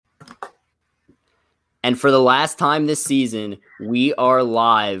And for the last time this season, we are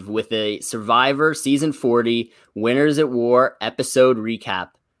live with a Survivor Season 40 Winners at War episode recap.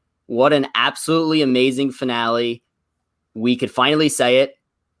 What an absolutely amazing finale. We could finally say it.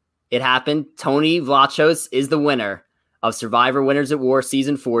 It happened. Tony Vlachos is the winner of Survivor Winners at War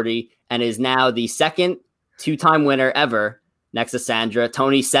Season 40 and is now the second two-time winner ever next to Sandra.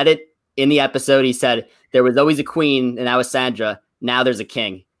 Tony said it in the episode. He said there was always a queen and that was Sandra. Now there's a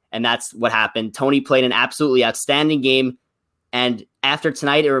king. And that's what happened. Tony played an absolutely outstanding game. And after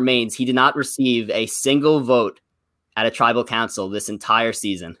tonight, it remains he did not receive a single vote at a tribal council this entire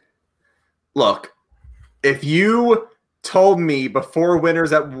season. Look, if you told me before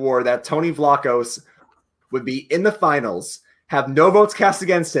Winners at War that Tony Vlachos would be in the finals, have no votes cast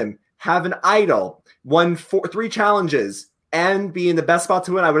against him, have an idol, won 3 challenges, and be in the best spot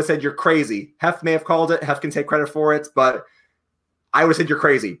to win, I would have said you're crazy. Hef may have called it. Hef can take credit for it, but I would have said you're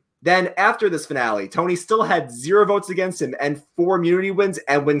crazy. Then after this finale, Tony still had 0 votes against him and 4 immunity wins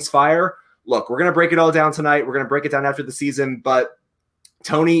and wins fire. Look, we're going to break it all down tonight. We're going to break it down after the season, but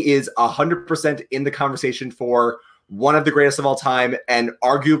Tony is 100% in the conversation for one of the greatest of all time, and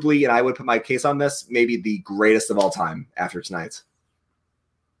arguably, and I would put my case on this, maybe the greatest of all time after tonight.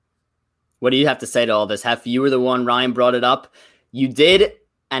 What do you have to say to all this? Hef, you were the one, Ryan brought it up. You did,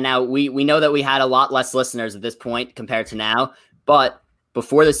 and now we know that we had a lot less listeners at this point compared to now, but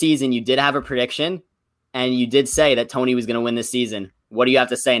before the season, you did have a prediction, and you did say that Tony was going to win this season. What do you have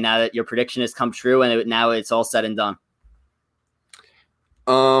to say now that your prediction has come true and now it's all said and done?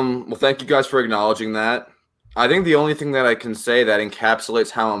 Well, thank you guys for acknowledging that. I think the only thing that I can say that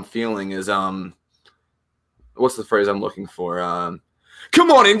encapsulates how I'm feeling is, what's the phrase I'm looking for?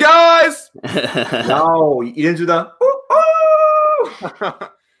 Come on in, guys! No, you didn't do the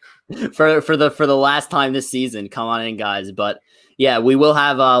for the last time this season. Come on in, guys. But yeah, we will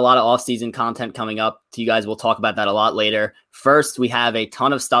have a lot of off-season content coming up. You guys will talk about that a lot later. First, we have a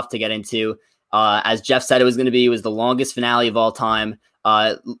ton of stuff to get into. As Jeff said, it was the longest finale of all time.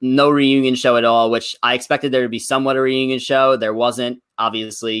 No reunion show at all, which I expected there to be somewhat a reunion show. There wasn't,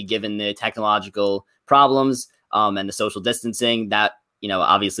 obviously, given the technological problems and the social distancing. That,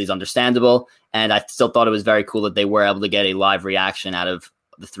 obviously is understandable. And I still thought it was very cool that they were able to get a live reaction out of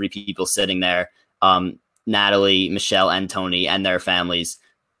the 3 people sitting there. Natalie, Michelle, and Tony and their families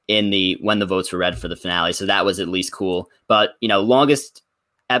when the votes were read for the finale. So that was at least cool. But, longest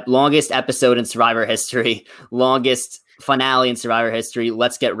episode in Survivor history, longest finale in Survivor history.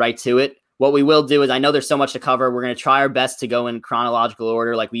 Let's get right to it. What we will do is, I know there's so much to cover. We're going to try our best to go in chronological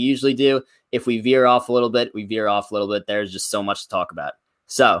order like we usually do. If we veer off a little bit, we veer off a little bit. There's just so much to talk about.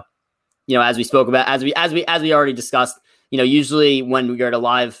 So, as we spoke about, as we already discussed, usually when we get a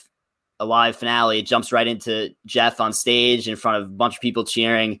live finale, it jumps right into Jeff on stage in front of a bunch of people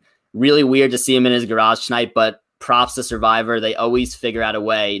cheering. Really weird to see him in his garage tonight, but props to Survivor. They always figure out a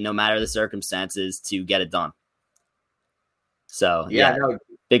way, no matter the circumstances, to get it done. So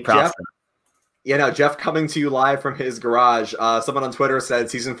big props. Jeff coming to you live from his garage. Someone on Twitter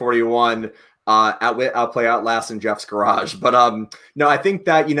said season 41, outwit, outplay, outlast in Jeff's garage. But no, I think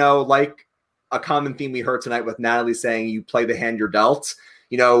that, like a common theme we heard tonight with Natalie saying you play the hand you're dealt.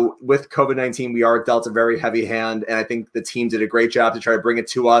 With COVID-19, we are dealt a very heavy hand, and I think the team did a great job to try to bring it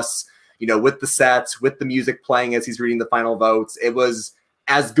to us, with the sets, with the music playing as he's reading the final votes. It was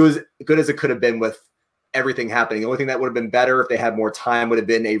as good as it could have been with everything happening. The only thing that would have been better if they had more time would have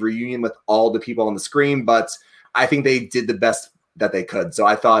been a reunion with all the people on the screen, but I think they did the best that they could. So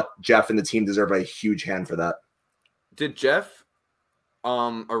I thought Jeff and the team deserve a huge hand for that. Did Jeff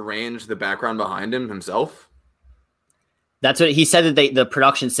arrange the background behind him himself? That's what he said, that the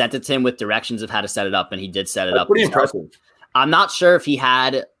production sent it to him with directions of how to set it up, and he did set it up. Pretty impressive. I'm not sure if he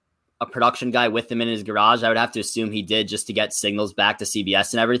had a production guy with him in his garage. I would have to assume he did, just to get signals back to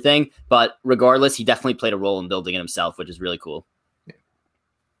CBS and everything. But regardless, he definitely played a role in building it himself, which is really cool. Yeah.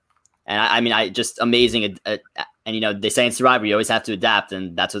 And I just amazing. And they say in Survivor, you always have to adapt,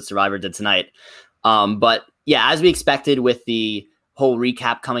 and that's what Survivor did tonight. But yeah, as we expected with the whole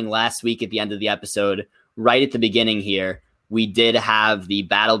recap coming last week at the end of the episode, right at the beginning here, we did have the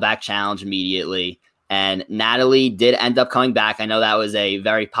battle back challenge immediately, and Natalie did end up coming back. I know that was a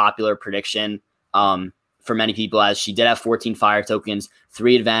very popular prediction for many people, as she did have 14 fire tokens,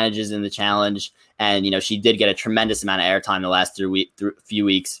 3 advantages in the challenge, and she did get a tremendous amount of airtime the last few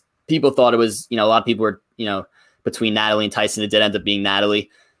weeks. People thought it was, a lot of people were, between Natalie and Tyson. It did end up being Natalie.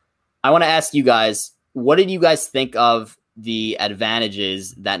 I want to ask you guys, what did you guys think of the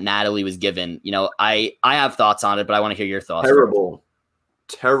advantages that Natalie was given? I have thoughts on it, but I want to hear your thoughts.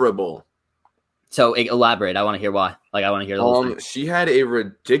 Terrible. So elaborate. I want to hear why. I want to hear the whole thing. She had a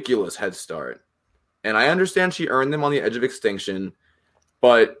ridiculous head start. And I understand she earned them on the edge of extinction,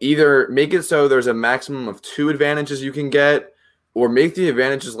 but either make it so there's a maximum of 2 advantages you can get, or make the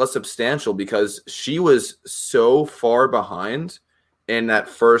advantages less substantial, because she was so far behind in that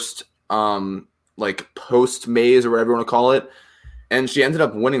first post maze or whatever you want to call it, and she ended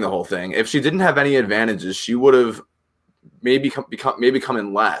up winning the whole thing. If she didn't have any advantages, she would have maybe come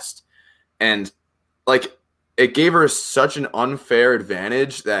in last, and it gave her such an unfair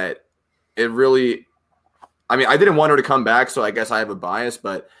advantage that it really. I mean, I didn't want her to come back, so I guess I have a bias,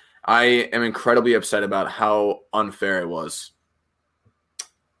 but I am incredibly upset about how unfair it was.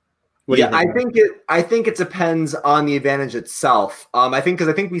 Yeah, I think it depends on the advantage itself. I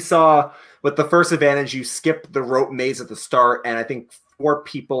think we saw with the first advantage, you skip the rope maze at the start, and I think 4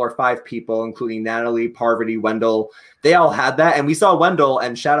 people or 5 people, including Natalie, Parvati, Wendell, they all had that. And we saw Wendell,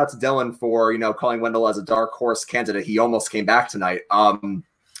 and shout out to Dylan for calling Wendell as a dark horse candidate. He almost came back tonight.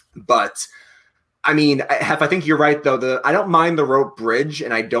 But I mean, I think you're right, though. I don't mind the rope bridge,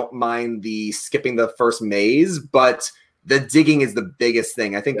 and I don't mind the skipping the first maze, but the digging is the biggest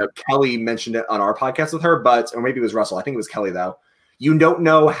thing. I think Kelly mentioned it on our podcast with her, or maybe it was Russell. I think it was Kelly, though. You don't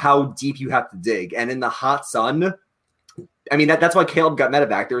know how deep you have to dig. And in the hot sun, I mean, that's why Caleb got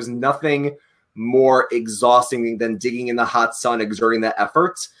medevac. There's nothing more exhausting than digging in the hot sun, exerting that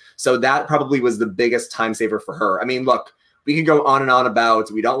effort. So that probably was the biggest time saver for her. I mean, look, we can go on and on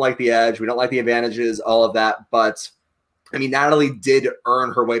about we don't like the edge, we don't like the advantages, all of that. But, I mean, Natalie did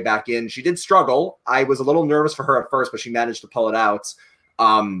earn her way back in. She did struggle. I was a little nervous for her at first, but she managed to pull it out.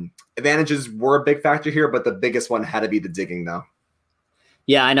 Advantages were a big factor here, but the biggest one had to be the digging, though.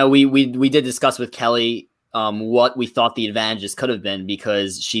 Yeah, I know we did discuss with Kelly what we thought the advantages could have been,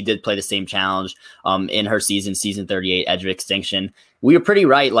 because she did play the same challenge in her season 38, Edge of Extinction. We were pretty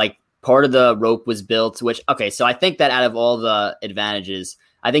right. Part of the rope was built, so I think that out of all the advantages,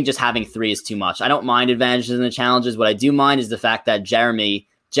 I think just having 3 is too much. I don't mind advantages in the challenges. What I do mind is the fact that Jeremy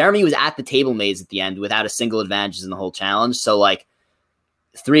was at the table maze at the end without a single advantage in the whole challenge. So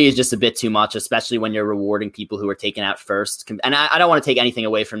 3 is just a bit too much, especially when you're rewarding people who are taken out first. And I don't want to take anything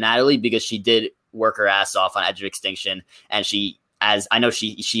away from Natalie, because she did work her ass off on Edge of Extinction, and she gave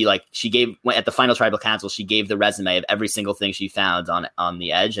at the final tribal council, she gave the resume of every single thing she found on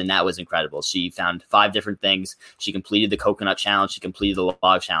the edge, and that was incredible. She found 5 different things. She completed the coconut challenge. She completed the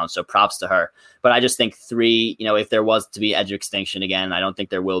log challenge. So props to her. But I just think 3, if there was to be Edge of Extinction again, I don't think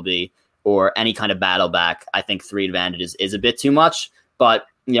there will be, or any kind of battle back, I think 3 advantages is a bit too much. But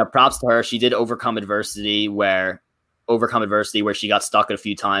props to her. She did overcome adversity where she got stuck a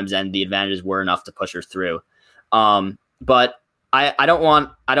few times, and the advantages were enough to push her through. But I don't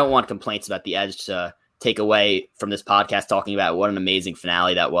want complaints about the edge to take away from this podcast talking about what an amazing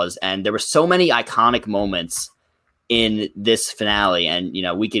finale that was. And there were so many iconic moments in this finale, and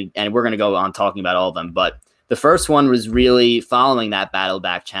we're going to go on talking about all of them. But the first one was really following that battle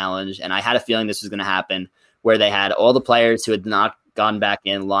back challenge, and I had a feeling this was going to happen, where they had all the players who had not gone back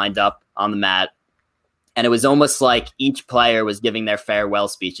in lined up on the mat. And it was almost like each player was giving their farewell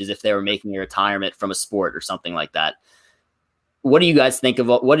speech as if they were making a retirement from a sport or something like that. What did you guys think of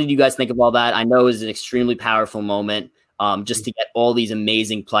all that? I know it was an extremely powerful moment, just to get all these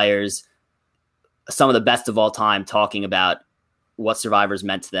amazing players, some of the best of all time, talking about what Survivors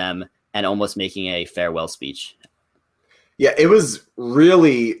meant to them and almost making a farewell speech. Yeah, it was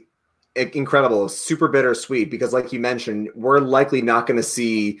really incredible, super bittersweet, because like you mentioned, we're likely not going to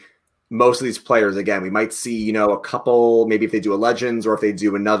see most of these players again. We might see, a couple, maybe if they do a Legends or if they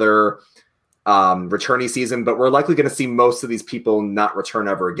do another returnee season, but we're likely going to see most of these people not return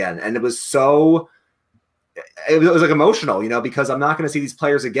ever again. And it was emotional, because I'm not going to see these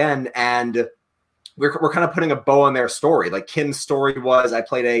players again. And we're kind of putting a bow on their story. Like Kim's story was, I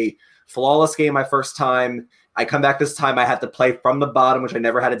played a flawless game my first time. I come back this time, I had to play from the bottom, which I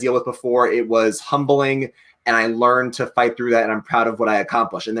never had to deal with before. It was humbling, and I learned to fight through that, and I'm proud of what I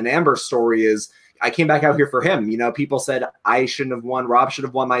accomplished. And then Amber's story is, I came back out here for him. People said I shouldn't have won. Rob should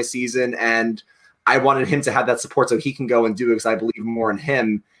have won my season, and I wanted him to have that support so he can go and do it because I believe more in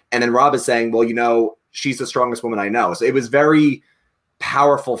him. And then Rob is saying, well, she's the strongest woman I know. So it was very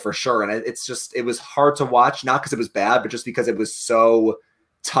powerful for sure. And it was hard to watch, not because it was bad, but just because it was so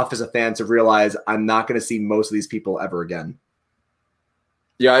tough as a fan to realize I'm not going to see most of these people ever again.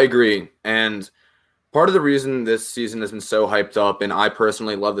 Yeah, I agree. And part of the reason this season has been so hyped up, and I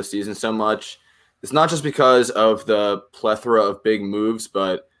personally love the season so much, it's not just because of the plethora of big moves,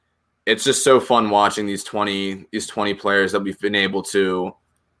 but it's just so fun watching these 20 players that we've been able to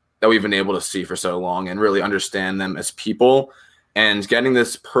see for so long and really understand them as people. And getting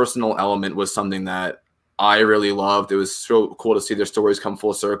this personal element was something that I really loved. It was so cool to see their stories come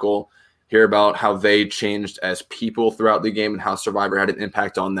full circle. hear about how they changed as people throughout the game and how Survivor had an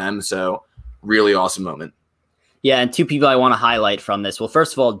impact on them. So really awesome moment. Yeah, and two people I want to highlight from this. Well,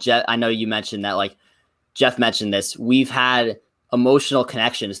 first of all, Jeff, I know you mentioned that, like Jeff mentioned this. We've had emotional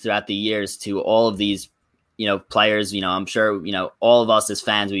connections throughout the years to all of these, players. I'm sure, all of us as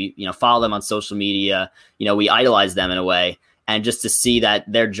fans, we, follow them on social media. We idolize them in a way. And just to see that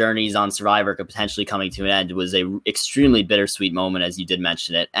their journeys on Survivor could potentially coming to an end was a extremely bittersweet moment, as you did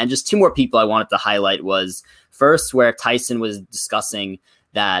mention it. And just two more people I wanted to highlight was first where Tyson was discussing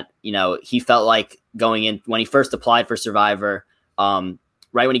that, he felt like going in when he first applied for Survivor,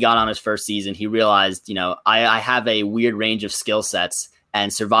 right when he got on his first season, he realized, I have a weird range of skill sets,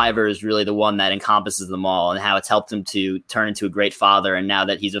 and Survivor is really the one that encompasses them all, and how it's helped him to turn into a great father. And now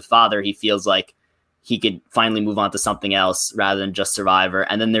that he's a father, he feels like he could finally move on to something else rather than just Survivor.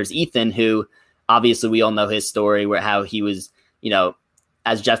 And then there's Ethan, who obviously we all know his story, where how he was,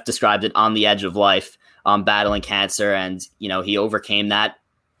 as Jeff described it, on the edge of life, battling cancer. And, he overcame that,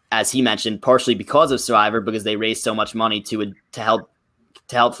 as he mentioned, partially because of Survivor, because they raised so much money to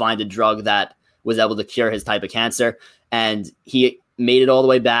help find a drug that was able to cure his type of cancer. And he made it all the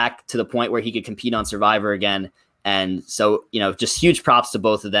way back to the point where he could compete on Survivor again. And so, just huge props to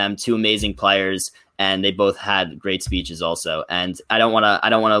both of them, two amazing players, and they both had great speeches also. And I don't want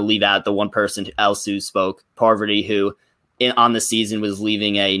to leave out the one person else who spoke, Parvati, who on the season was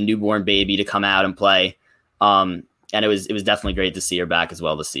leaving a newborn baby to come out and play. And it was definitely great to see her back as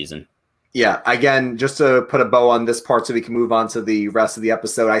well this season. Yeah, again, just to put a bow on this part so we can move on to the rest of the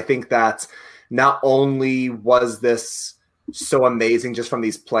episode, I think that not only was this so amazing just from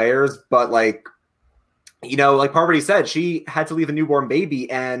these players, but like Parvati said, she had to leave a newborn baby,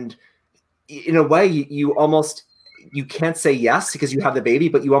 and in a way you can't say yes because you have the baby,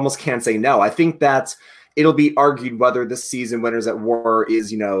 but you almost can't say no. I think that it'll be argued whether this season Winners at War is,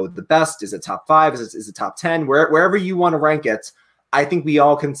 the best, is it top 5, is it top 10, wherever you want to rank it. I think we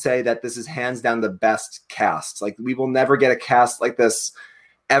all can say that this is hands down the best cast. Like, we will never get a cast like this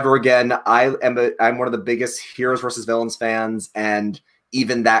ever again. I'm one of the biggest Heroes versus Villains fans, and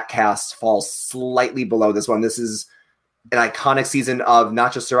even that cast falls slightly below this one. This is an iconic season of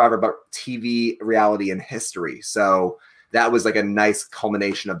not just Survivor, but TV reality and history. So that was like a nice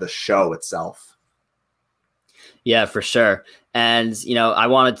culmination of the show itself. Yeah, for sure. And, I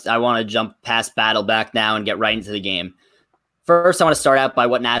want to jump past Battle back now and get right into the game. First, I want to start out by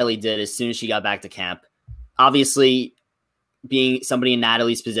what Natalie did as soon as she got back to camp. Obviously, being somebody in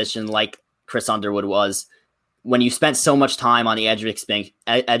Natalie's position like Chris Underwood was, when you spent so much time on the edge of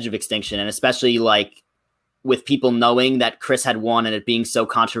extinction, and especially like with people knowing that Chris had won and it being so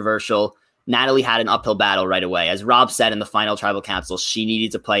controversial, Natalie had an uphill battle right away. As Rob said in the final tribal council, she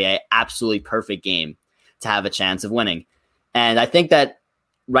needed to play a absolutely perfect game to have a chance of winning. And I think that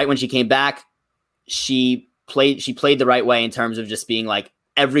right when she came back, she played the right way in terms of just being like,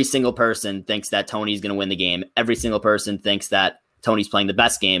 every single person thinks that Tony's going to win the game. Every single person thinks that Tony's playing the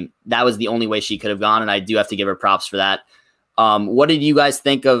best game. That was the only way she could have gone, and I do have to give her props for that. What did you guys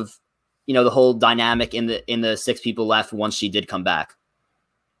think of, the whole dynamic in the 6 people left once she did come back?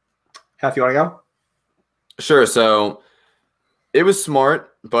 Hef, you want to go? Sure. So it was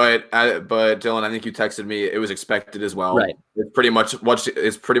smart, but Dylan, I think you texted me. It was expected as well. Right. It's pretty much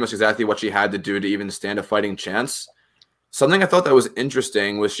exactly what she had to do to even stand a fighting chance. Something I thought that was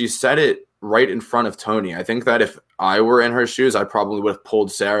interesting was she said it right in front of Tony. I think that if I were in her shoes, I probably would have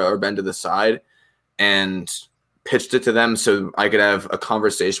pulled Sarah or Ben to the side and pitched it to them so I could have a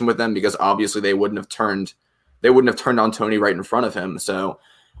conversation with them, because obviously they wouldn't have turned on Tony right in front of him. So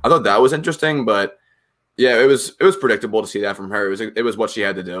I thought that was interesting, but yeah, it was predictable to see that from her. It was what she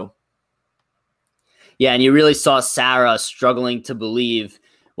had to do. Yeah, and you really saw Sarah struggling to believe,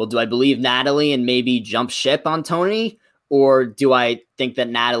 well, do I believe Natalie and maybe jump ship on Tony? Or do I think that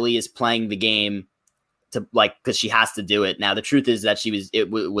Natalie is playing the game to because she has to do it? Now, the truth is that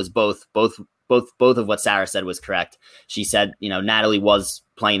it was both of what Sarah said was correct. She said, Natalie was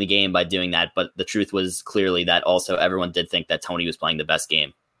playing the game by doing that, but the truth was clearly that also everyone did think that Tony was playing the best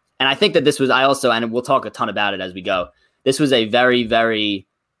game. And I think that this was, and we'll talk a ton about it as we go, this was a very, very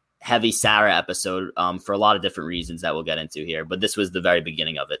heavy Sarah episode for a lot of different reasons that we'll get into here, but this was the very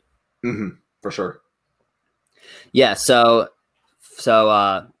beginning of it. Mm-hmm, for sure. Yeah, so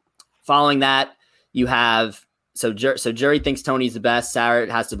following that, you have Jury thinks Tony's the best.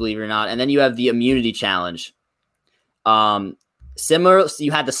 Sarah has to believe it or not, and then you have the immunity challenge. Similar,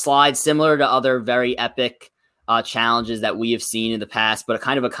 you had the slide similar to other very epic challenges that we have seen in the past, but a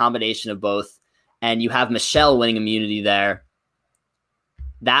kind of a combination of both. And you have Michelle winning immunity there.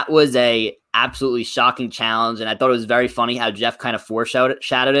 that was a absolutely shocking challenge. And I thought it was very funny how Jeff kind of foreshadowed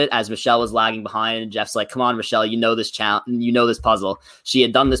it as Michelle was lagging behind. And Jeff's like, come on, Michelle, you know this challenge, you know this puzzle. She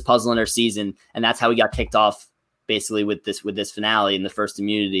had done this puzzle in her season, and that's how we got kicked off basically with this finale in the first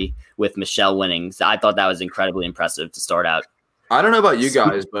immunity with Michelle winning. So I thought that was incredibly impressive to start out. I don't know about you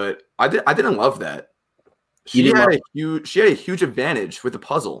guys, but I didn't love that. She had a huge advantage with the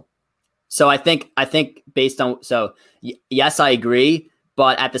puzzle. So I think based on yes, I agree,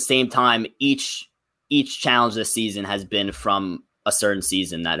 but at the same time, each challenge this season has been from a certain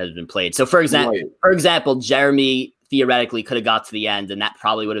season that has been played. So for example, Jeremy theoretically could have got to the end, and that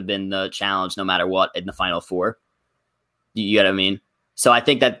probably would have been the challenge no matter what in the final four. You get what I mean? So I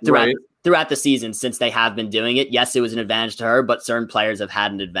think that throughout the season, since they have been doing it, yes, it was an advantage to her, but certain players have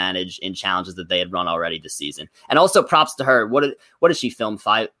had an advantage in challenges that they had run already this season. And also props to her. What did she film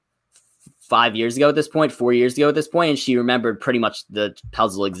 5 years ago at this point, 4 years ago at this point? And she remembered pretty much the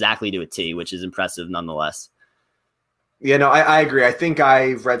puzzle exactly to a T, which is impressive nonetheless. Yeah, no, I agree. I think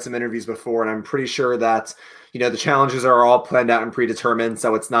I've read some interviews before, and I'm pretty sure that, the challenges are all planned out and predetermined,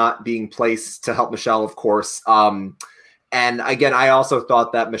 so it's not being placed to help Michelle, of course. And again, I also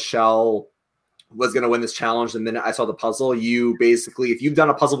thought that Michelle was going to win this challenge the minute I saw the puzzle. You basically, if you've done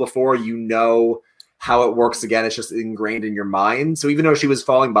a puzzle before, you know how it works again. It's just ingrained in your mind. So even though she was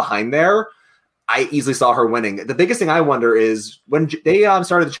falling behind there, I easily saw her winning. The biggest thing I wonder is when they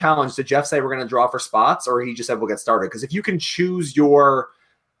started the challenge, did Jeff say we're going to draw for spots, or he just said we'll get started? Because if you can choose your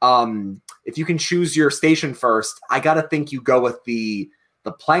station first, I got to think you go with the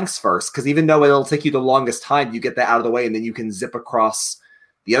planks first, because even though it'll take you the longest time, you get that out of the way, and then you can zip across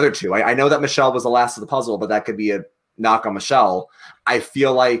the other two. I know that Michelle was the last of the puzzle, but that could be a knock on Michelle. I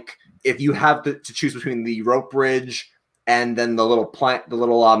feel like if you have to choose between the rope bridge and then the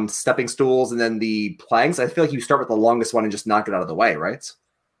little stepping stools and then the planks, I feel like you start with the longest one and just knock it out of the way, right?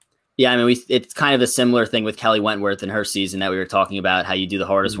 Yeah, I mean, it's kind of a similar thing with Kelly Wentworth in her season that we were talking about, how you do the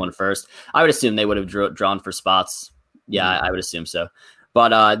hardest one first. I would assume they would have drawn for spots. Yeah, I would assume so.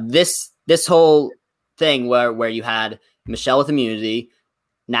 But this whole thing where you had Michelle with immunity,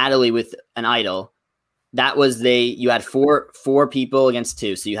 Natalie with an idol, that was you had four people against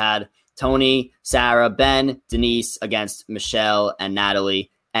two. So you had Tony, Sarah, Ben, Denise against Michelle and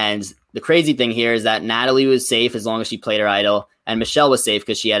Natalie. And the crazy thing here is that Natalie was safe as long as she played her idol, and Michelle was safe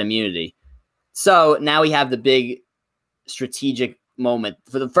because she had immunity. So now we have the big strategic moment,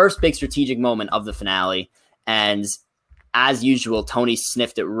 for the first big strategic moment of the finale. And as usual, Tony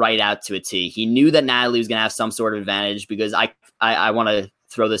sniffed it right out to a T. He knew that Natalie was going to have some sort of advantage, because I want to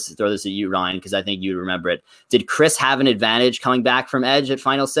throw this at you, Ryan, because I think you remember it. Did Chris have an advantage coming back from Edge at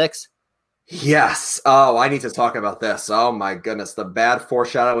Final 6? Yes. Oh, I need to talk about this. Oh my goodness. The bad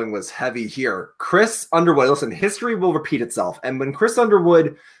foreshadowing was heavy here. Chris Underwood, listen, history will repeat itself. And when Chris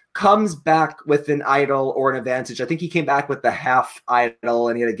Underwood comes back with an idol or an advantage, I think he came back with the half idol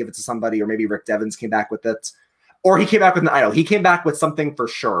and he had to give it to somebody, or maybe Rick Devens came back with it. Or he came back with an idol. He came back with something for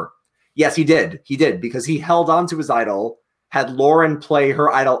sure. Yes, he did. He did, because he held on to his idol, had Lauren play her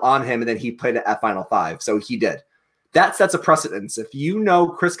idol on him, and then he played it at Final 5. So he did. That sets a precedence. If you know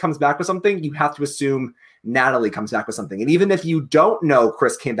Chris comes back with something, you have to assume Natalie comes back with something. And even if you don't know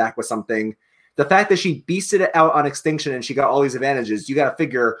Chris came back with something, the fact that she beasted it out on Extinction and she got all these advantages, you got to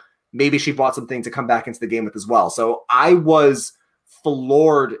figure maybe she bought something to come back into the game with as well. So I was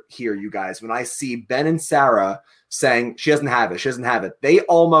floored here, you guys, when I see Ben and Sarah saying she doesn't have it. She doesn't have it. They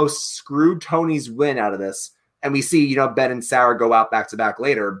almost screwed Tony's win out of this. And we see, Ben and Sarah go out back to back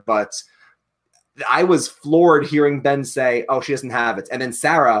later, but I was floored hearing Ben say, oh, she doesn't have it. And then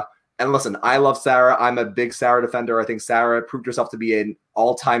Sarah, and listen, I love Sarah. I'm a big Sarah defender. I think Sarah proved herself to be an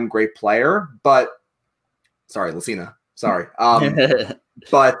all-time great player, but sorry, Lucina, sorry.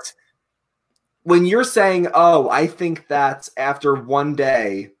 But when you're saying, oh, I think that after one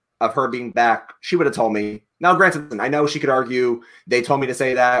day of her being back, she would have told me. Now, granted, I know she could argue they told me to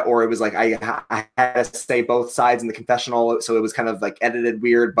say that, or it was like I had to say both sides in the confessional, so it was kind of like edited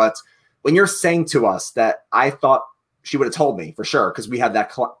weird. But when you're saying to us that I thought she would have told me for sure, because we had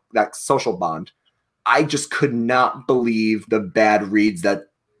that social bond, I just could not believe the bad reads that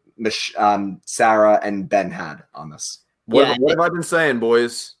Sarah and Ben had on this. What have I been saying,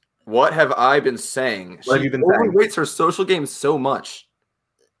 boys? What have I been saying? What have you been saying? She overweights her social game so much.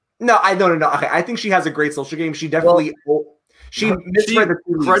 No. Okay, I think she has a great social game. She definitely she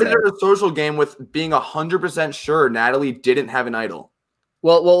credited her social game with being 100% sure Natalie didn't have an idol.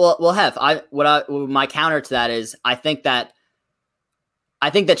 Well, Hef, my counter to that is I think that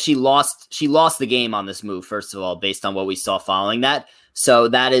she lost the game on this move, first of all, based on what we saw following that. So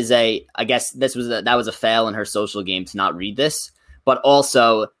that is that was a fail in her social game to not read this. but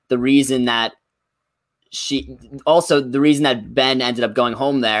also the reason that Ben ended up going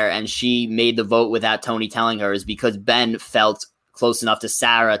home there and she made the vote without Tony telling her is because Ben felt close enough to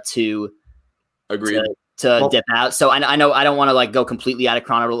Sarah to agree to dip out. So I know I don't want to like go completely out of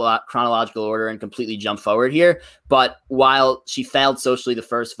chronological order and completely jump forward here, but while she failed socially the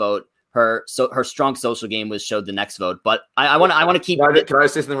first vote, her strong social game showed the next vote. But I want to keep. Can I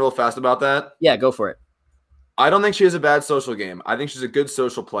say something real fast about that? Yeah, go for it. I don't think she has a bad social game. I think she's a good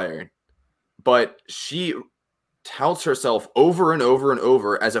social player, but she touts herself over and over and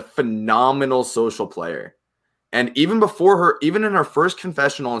over as a phenomenal social player. And even in her first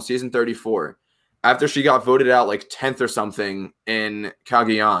confessional in season 34, after she got voted out like 10th or something in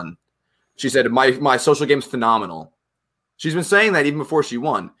Cagayan, she said, my social game's phenomenal. She's been saying that even before she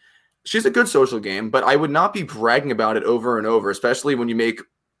won. She's a good social game, but I would not be bragging about it over and over, especially when you make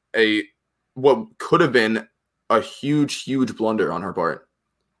what could have been a huge, huge blunder on her part.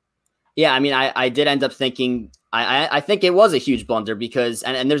 Yeah, I mean, I did end up thinking, I think it was a huge blunder because,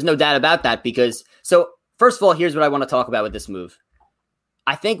 and there's no doubt about that because, so first of all, here's what I want to talk about with this move.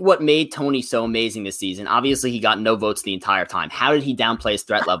 I think what made Tony so amazing this season, obviously he got no votes the entire time. How did he downplay his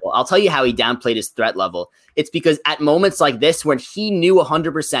threat level? I'll tell you how he downplayed his threat level. It's because at moments like this, when he knew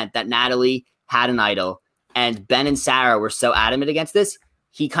 100% that Natalie had an idol and Ben and Sarah were so adamant against this,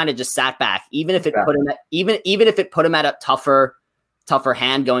 he kind of just sat back. Even if it put him at a tougher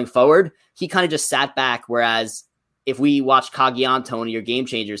hand going forward, he kind of just sat back. Whereas if we watched Cagayan Tony or Game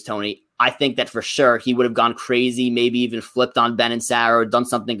Changers Tony, I think that for sure he would have gone crazy, maybe even flipped on Ben and Sarah or done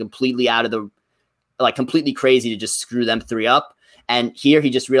something completely completely crazy to just screw them three up. And here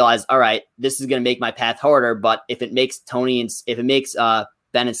he just realized, all right, this is going to make my path harder. But if it makes Ben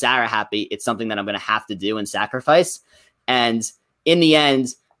and Sarah happy, it's something that I'm going to have to do and sacrifice. And in the end,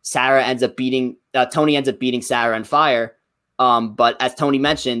 Tony ends up beating Sarah and Fire. But as Tony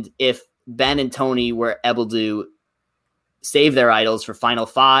mentioned, if Ben and Tony were able to save their idols for Final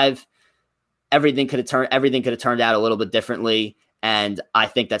Five, everything could have turned out a little bit differently. And I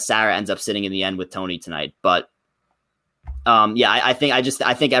think that Sarah ends up sitting in the end with Tony tonight. But I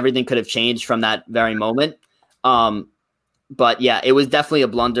think everything could have changed from that very moment. But yeah, it was definitely a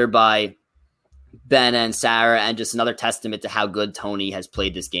blunder by Ben and Sarah, and just another testament to how good Tony has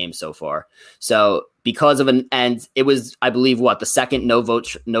played this game so far. So because of and it was, I believe, the second no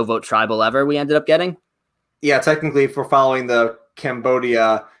vote tribal ever we ended up getting. Yeah, technically, if we're following the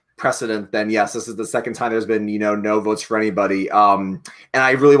Cambodia precedent, then yes, this is the second time there's been, no votes for anybody. And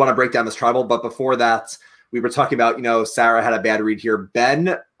I really want to break down this tribal, but before that, we were talking about, Sarah had a bad read here.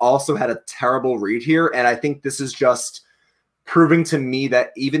 Ben also had a terrible read here, and I think this is just proving to me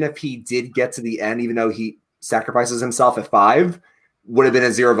that even if he did get to the end, even though he sacrifices himself at 5, would have been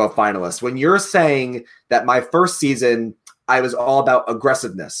a 0 vote finalist. When you're saying that my first season, I was all about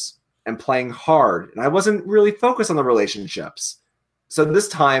aggressiveness and playing hard, and I wasn't really focused on the relationships. So this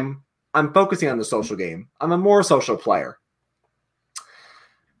time, I'm focusing on the social game. I'm a more social player.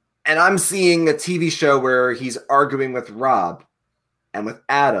 And I'm seeing a TV show where he's arguing with Rob and with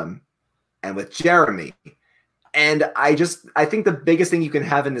Adam and with Jeremy. And I think the biggest thing you can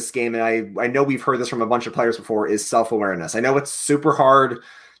have in this game, and I know we've heard this from a bunch of players before, is self-awareness. I know it's super hard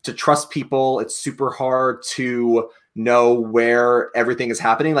to trust people. It's super hard to know where everything is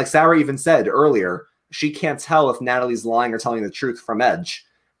happening. Like Sarah even said earlier, she can't tell if Natalie's lying or telling the truth from Edge.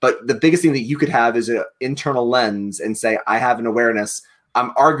 But the biggest thing that you could have is an internal lens and say, I have an awareness.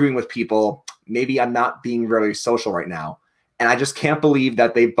 I'm arguing with people. Maybe I'm not being very social right now. And I just can't believe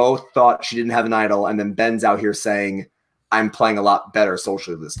that they both thought she didn't have an idol. And then Ben's out here saying, I'm playing a lot better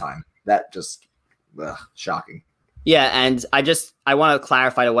socially this time. That just shocking. Yeah. And I want to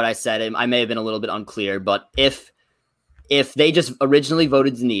clarify to what I said. I may have been a little bit unclear, but if they just originally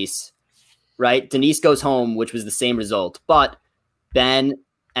voted Denise, right? Denise goes home, which was the same result, but Ben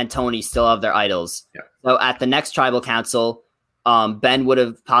and Tony still have their idols. Yeah. So at the next tribal council, Ben would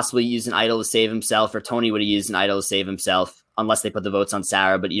have possibly used an idol to save himself, or Tony would have used an idol to save himself, unless they put the votes on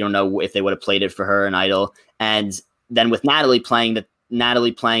Sarah, but you don't know if they would have played it for her, an idol. And then with Natalie playing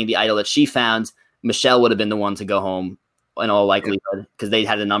the idol that she found, Michelle would have been the one to go home in all likelihood, because they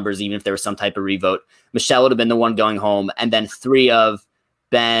had the numbers, even if there was some type of revote. Michelle would have been the one going home. And then 3 of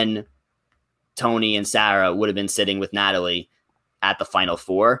Ben, Tony, and Sarah would have been sitting with Natalie at the final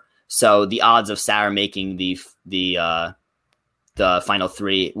 4. So the odds of Sarah making the final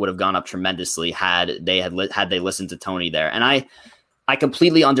 3 would have gone up tremendously had they listened to Tony there. And I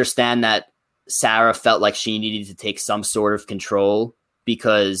completely understand that Sarah felt like she needed to take some sort of control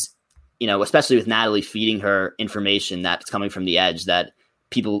because, especially with Natalie feeding her information that's coming from the Edge, that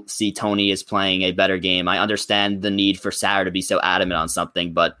people see Tony as playing a better game. I understand the need for Sarah to be so adamant on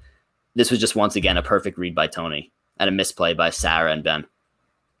something, but this was just once again a perfect read by Tony and a misplay by Sarah and Ben.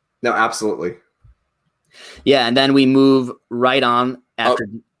 No, absolutely. Yeah, and then we move right on after.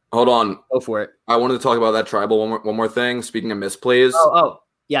 Hold on. Go for it. I wanted to talk about that tribal one more thing. Speaking of misplays. Oh,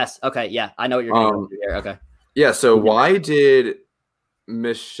 yes. Okay, yeah. I know what you're going to do here. Okay. Yeah, so why did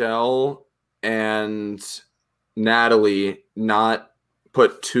Michelle and Natalie not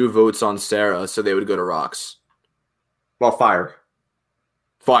put 2 votes on Sarah so they would go to Rocks? Well, fire.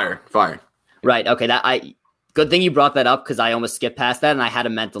 Right. Okay. Good thing you brought that up because I almost skipped past that and I had a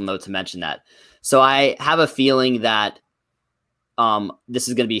mental note to mention that. So I have a feeling that this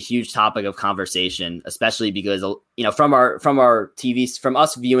is going to be a huge topic of conversation, especially because, from our TVs, from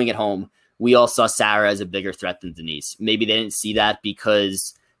us viewing at home, we all saw Sarah as a bigger threat than Denise. Maybe they didn't see that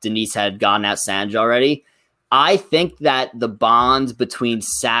because Denise had gotten out Sandra already. I think that the bond between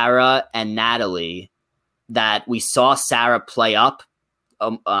Sarah and Natalie, that we saw Sarah play up,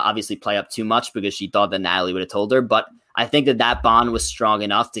 obviously play up too much because she thought that Natalie would have told her. But I think that bond was strong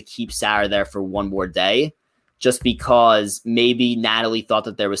enough to keep Sarah there for one more day, just because maybe Natalie thought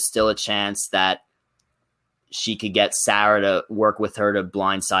that there was still a chance that she could get Sarah to work with her to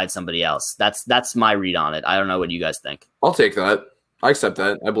blindside somebody else. That's my read on it. I don't know what you guys think. I'll take that. I accept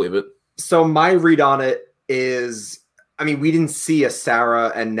that. I believe it. So my read on it is, we didn't see a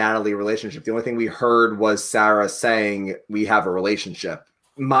Sarah and Natalie relationship. The only thing we heard was Sarah saying we have a relationship.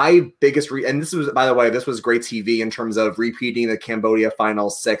 My biggest and this was, by the way, this was great TV in terms of repeating the Cambodia Final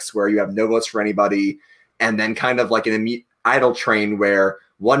 6 where you have no votes for anybody, and then kind of like an idol train where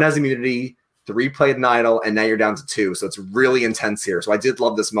 1 has immunity, 3 played an idol, and now you're down to 2. So it's really intense here. So I did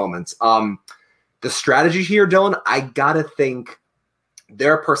love this moment. The strategy here, Dylan, I gotta think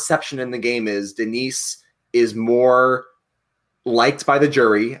their perception in the game is Denise is more liked by the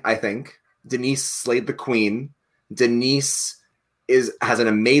jury, I think. Denise slayed the queen. Denise has an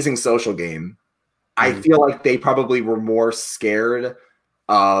amazing social game. I feel like they probably were more scared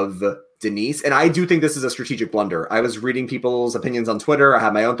of Denise. And I do think this is a strategic blunder. I was reading people's opinions on Twitter. I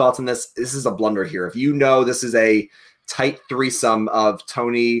have my own thoughts on this. This is a blunder here. If you know this is a tight threesome of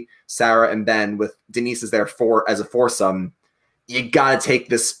Tony, Sarah, and Ben with Denise as as a foursome, you got to take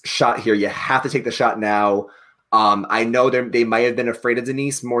this shot here. You have to take the shot now. I know they might have been afraid of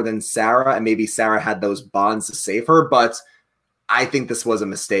Denise more than Sarah, and maybe Sarah had those bonds to save her, but I think this was a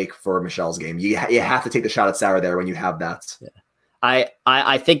mistake for Michelle's game. You have to take the shot at Sarah there when you have that. Yeah.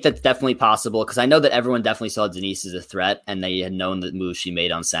 I think that's definitely possible because I know that everyone definitely saw Denise as a threat and they had known the move she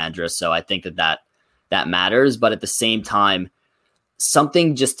made on Sandra. So I think that matters. But at the same time,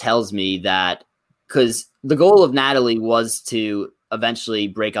 something just tells me that because the goal of Natalie was to eventually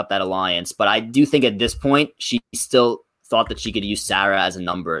break up that alliance. But I do think at this point, she still thought that she could use Sarah as a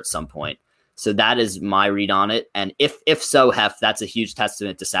number at some point. So that is my read on it. And if so, Hef, that's a huge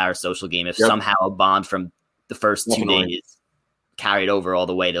testament to Sarah's social game. If somehow a bond from the first 2 days carried over all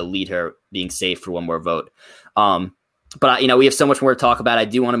the way to lead her being safe for one more vote. But we have so much more to talk about. I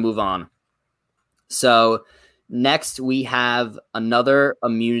do want to move on. So next we have another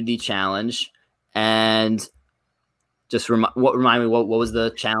immunity challenge. And just remind me, what was the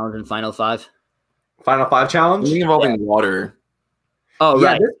challenge in Final 5? Final 5 challenge? Involving water. Oh,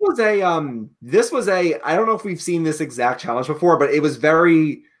 yeah, right. This was a, I don't know if we've seen this exact challenge before, but it was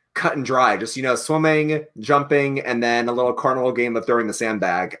very cut and dry. Just, swimming, jumping, and then a little carnival game of throwing the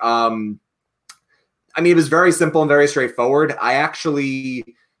sandbag. It was very simple and very straightforward. I actually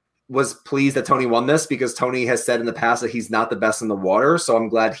was pleased that Tony won this because Tony has said in the past that he's not the best in the water. So I'm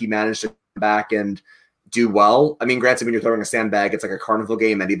glad he managed to come back and do well. Granted, when you're throwing a sandbag, it's like a carnival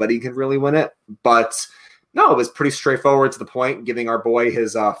game. Anybody can really win it. But no, it was pretty straightforward to the point, giving our boy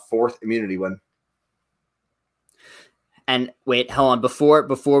his 4th immunity win. And wait, hold on.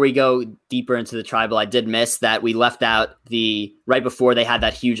 Before we go deeper into the tribal, I did miss that we left out right before they had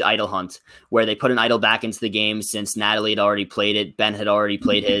that huge idol hunt where they put an idol back into the game since Natalie had already played it. Ben had already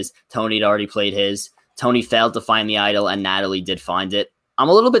played his. Tony had already played his. Tony failed to find the idol and Natalie did find it. I'm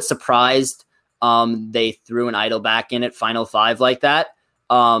a little bit surprised they threw an idol back in at Final 5 like that.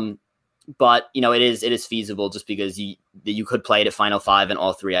 But it is feasible just because you could play it at Final 5 and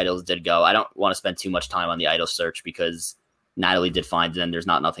all 3 idols did go. I don't want to spend too much time on the idol search because Natalie did find it and there's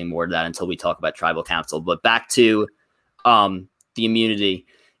nothing more to that until we talk about Tribal Council. But back to the immunity.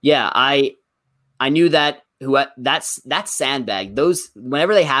 Yeah, I knew that that sandbag, those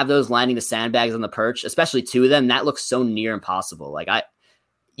whenever they have those landing the sandbags on the perch, especially 2 of them, that looks so near impossible.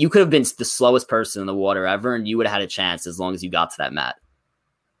 You could have been the slowest person in the water ever and you would have had a chance as long as you got to that mat.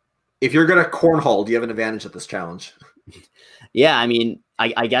 If you're going to cornhole, do you have an advantage at this challenge? Yeah,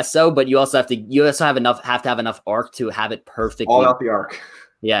 I guess so, but you also have to have enough arc to have it perfectly. All out the arc.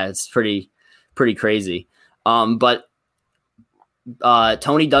 Yeah, it's pretty crazy. But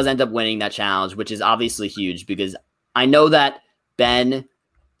Tony does end up winning that challenge, which is obviously huge because I know that Ben,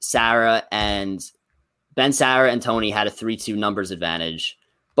 Sarah, and Tony had a 3-2 numbers advantage.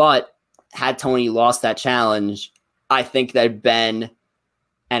 But had Tony lost that challenge, I think that Ben,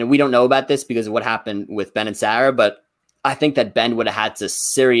 and we don't know about this because of what happened with Ben and Sarah, but I think that Ben would have had to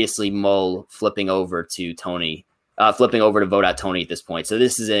seriously mull flipping over to vote out Tony at this point. So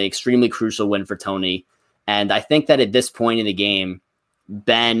this is an extremely crucial win for Tony. And I think that at this point in the game,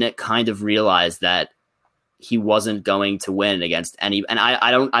 Ben kind of realized that he wasn't going to win against any, and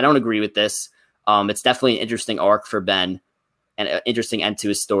I don't agree with this. It's definitely an interesting arc for Ben and an interesting end to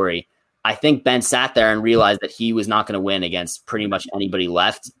his story. I think Ben sat there and realized that he was not going to win against pretty much anybody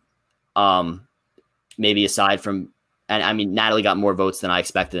left. Maybe aside from, and I mean, Natalie got more votes than I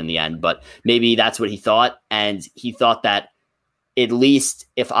expected in the end, but maybe that's what he thought. And he thought that at least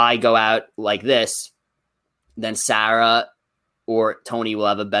if I go out like this, then Sarah or Tony will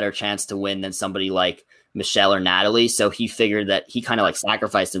have a better chance to win than somebody like Michelle or Natalie. So he figured that he kind of like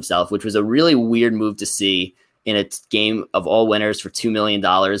sacrificed himself, which was a really weird move to see in a game of all winners for $2 million.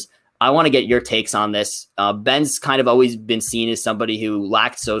 I want to get your takes on this. Ben's kind of always been seen as somebody who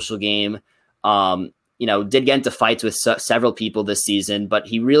lacked social game, did get into fights with several people this season, but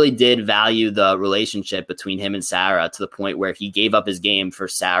he really did value the relationship between him and Sarah to the point where he gave up his game for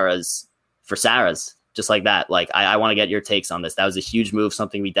Sarah's, just like that. Like, I want to get your takes on this. That was a huge move,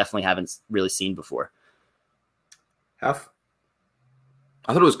 something we definitely haven't really seen before. I thought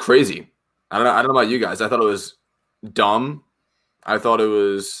it was crazy. I don't know about you guys. I thought it was dumb. I thought it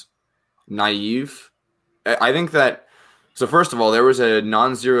was naive. I think that, so first of all, there was a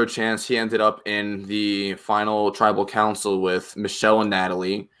non-zero chance he ended up in the final tribal council with Michelle and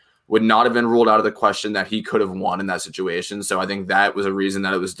Natalie. Would not have been ruled out of the question that he could have won in that situation. So I think that was a reason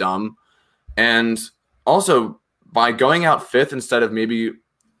that it was dumb. And also, by going out fifth instead of maybe,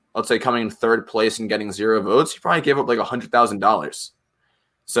 let's say, coming in third place and getting 0 votes, he probably gave up like $100,000.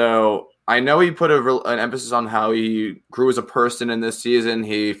 So I know he put an emphasis on how he grew as a person in this season.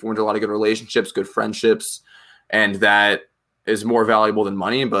 He formed a lot of good relationships, good friendships, and that is more valuable than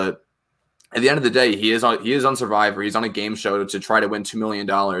money. But at the end of the day, he is on Survivor. He's on a game show to try to win $2 million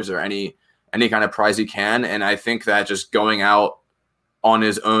or any kind of prize he can. And I think that just going out on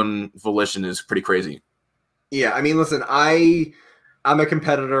his own volition is pretty crazy. Yeah, I mean, listen, I'm a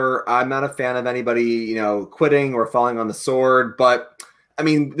competitor. I'm not a fan of anybody, quitting or falling on the sword. But I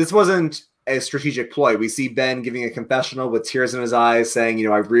mean, this wasn't a strategic ploy. We see Ben giving a confessional with tears in his eyes, saying,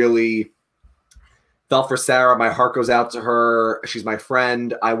 I really felt for Sarah. My heart goes out to her. She's my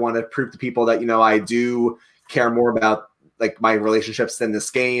friend. I want to prove to people that, I do care more about like my relationships than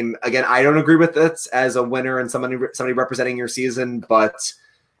this game. Again, I don't agree with this as a winner and somebody representing your season, but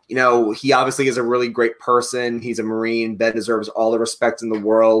he obviously is a really great person. He's a Marine. Ben deserves all the respect in the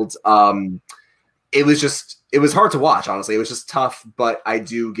world. It was hard to watch, honestly. It was just tough, but I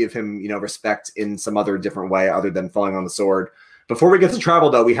do give him, respect in some other different way other than falling on the sword. Before we get to travel,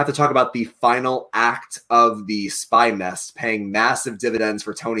 though, we have to talk about the final act of the spy nest, paying massive dividends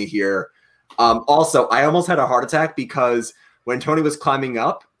for Tony here. Also, I almost had a heart attack because when Tony was climbing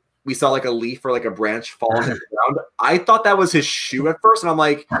up, we saw like a leaf or like a branch fall on the ground. I thought that was his shoe at first, and I'm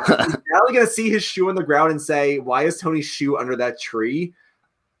like, is Natalie going to see his shoe on the ground and say, why is Tony's shoe under that tree?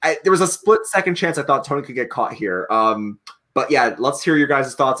 There was a split-second chance I thought Tony could get caught here. But yeah, let's hear your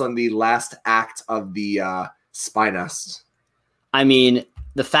guys' thoughts on the last act of the spy nest. I mean,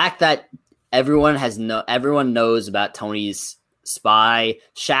 the fact that everyone knows about Tony's spy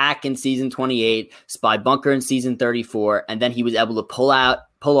shack in season 28, spy bunker in season 34, and then he was able to pull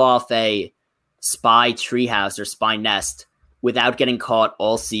off a spy treehouse or spy nest without getting caught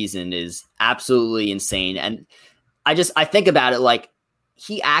all season is absolutely insane. And I think about it like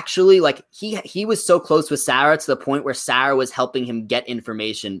he actually he was so close with Sarah to the point where Sarah was helping him get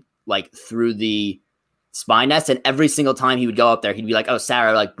information like through the spy nest, and every single time he would go up there, he'd be like, "Oh,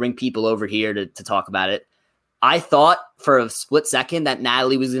 Sarah, like bring people over here to talk about it." I thought for a split second that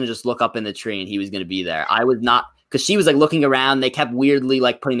Natalie was going to just look up in the tree and he was going to be there. I was not, because she was like looking around. They kept weirdly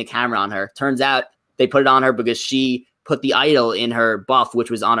like putting the camera on her. Turns out they put it on her because she put the idol in her buff,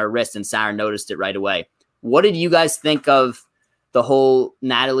 which was on her wrist, and Sarah noticed it right away. What did you guys think of the whole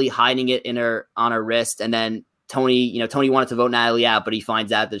Natalie hiding it on her wrist, and then Tony wanted to vote Natalie out, but he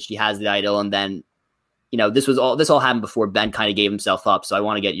finds out that she has the idol, and then this all happened before Ben kind of gave himself up. So I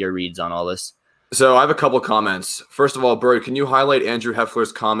want to get your reads on all this. So I have a couple comments. First of all, Bird, can you highlight Andrew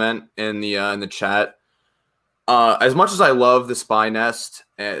Heffler's comment in the chat? As much as I love the Spy Nest,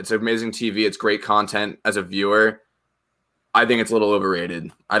 it's amazing TV. It's great content as a viewer. I think it's a little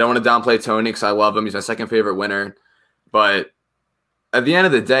overrated. I don't want to downplay Tony because I love him. He's my second favorite winner. But at the end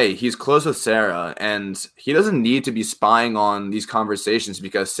of the day, he's close with Sarah, and he doesn't need to be spying on these conversations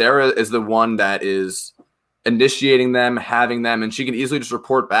because Sarah is the one that is initiating them, having them, and she can easily just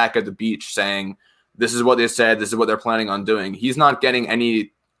report back at the beach saying, this is what they said, this is what they're planning on doing. He's not getting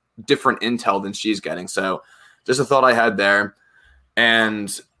any different intel than she's getting. So just a thought I had there.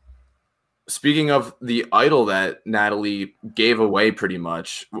 And speaking of the idol that Natalie gave away pretty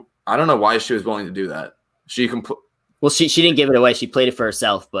much, I don't know why she was willing to do that. Well, she didn't give it away. She played it for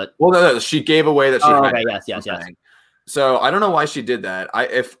herself, but no, she gave away that she had. Okay, yes. So I don't know why she did that.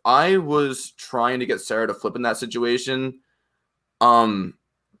 If I was trying to get Sarah to flip in that situation,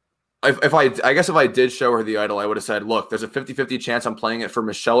 if I did show her the idol, I would have said, look, there's a 50-50 chance I'm playing it for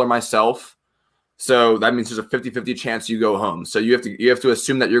Michelle or myself. So that means there's a 50-50 chance you go home. So you have to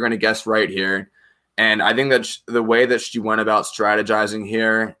assume that you're going to guess right here. And I think that the way that she went about strategizing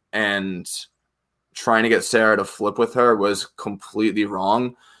here and trying to get Sarah to flip with her was completely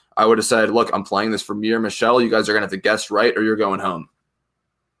wrong. I would have said, look, I'm playing this for me or Michelle. You guys are going to have to guess right or you're going home.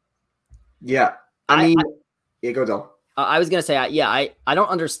 Yeah. I mean, go Del. I was going to say, I don't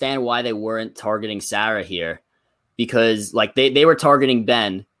understand why they weren't targeting Sarah here because like they were targeting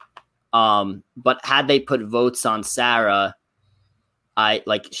Ben. But had they put votes on Sarah,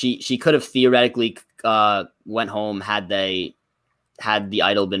 she could have theoretically went home had the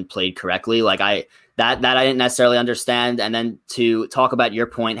idol been played correctly. Like that I didn't necessarily understand. And then to talk about your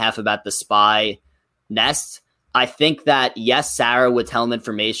point, half about the Spy Nest, I think that yes, Sarah would tell him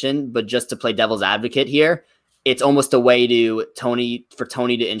information, but just to play devil's advocate here, it's almost a way for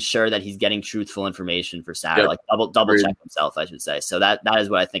Tony to ensure that he's getting truthful information for Sarah, like double check himself, I should say. So that is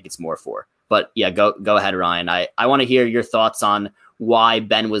what I think it's more for. But yeah, go ahead, Ryan. I want to hear your thoughts on why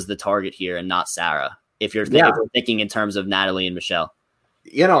Ben was the target here and not Sarah. If you're thinking in terms of Natalie and Michelle.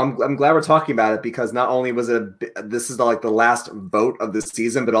 I'm glad we're talking about it because not only was this is the last vote of the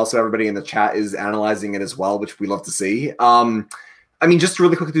season, but also everybody in the chat is analyzing it as well, which we love to see. I mean, just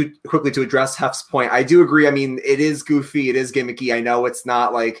really quickly to address Hef's point, I do agree. I mean, it is goofy. It is gimmicky. I know it's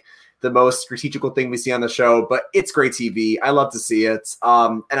not like the most strategical thing we see on the show, but it's great TV. I love to see it.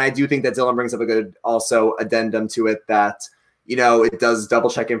 And I do think that Dylan brings up a good also addendum to it that, it does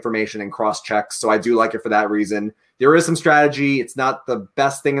double check information and cross checks. So I do like it for that reason. There is some strategy. It's not the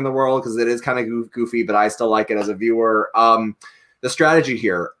best thing in the world because it is kind of goofy, but I still like it as a viewer. The strategy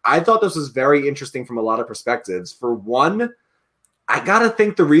here, I thought this was very interesting from a lot of perspectives. For one, I got to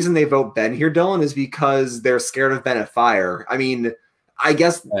think the reason they vote Ben here, Dylan, is because they're scared of Ben at Fire. I mean, I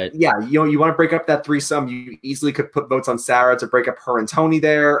guess, right. Yeah, you want to break up that threesome. You easily could put votes on Sarah to break up her and Tony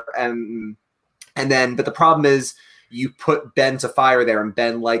there. But the problem is you put Ben to Fire there and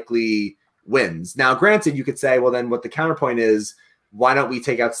Ben likely wins. Now, granted, you could say, well, then what the counterpoint is, why don't we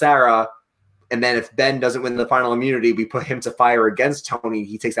take out Sarah? And then if Ben doesn't win the final immunity, we put him to Fire against Tony.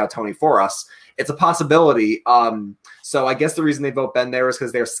 He takes out Tony for us. It's a possibility. So I guess the reason they vote Ben there is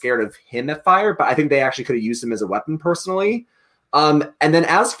because they're scared of him at Fire, but I think they actually could have used him as a weapon personally. And then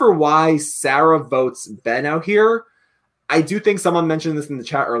as for why Sarah votes Ben out here, I do think someone mentioned this in the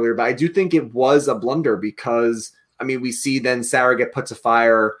chat earlier, but I do think it was a blunder because, I mean, we see then Sarah get put to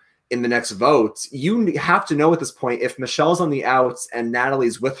Fire in the next vote. You have to know at this point, if Michelle's on the outs and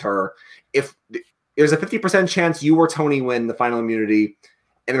Natalie's with her, if there's a 50% chance you or Tony win the final immunity,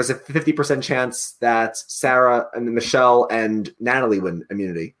 and there's a 50% chance that Sarah and Michelle and Natalie win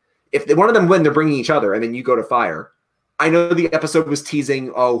immunity. If one of them win, they're bringing each other, and then you go to Fire. I know the episode was teasing,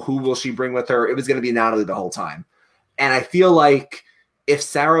 who will she bring with her? It was going to be Natalie the whole time. And I feel like if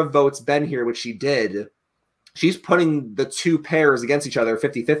Sarah votes Ben here, which she did, she's putting the two pairs against each other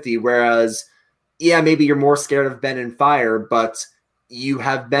 50-50, whereas, yeah, maybe you're more scared of Ben and Fire, but you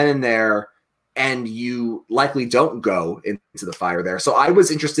have Ben in there, and you likely don't go into the Fire there. So I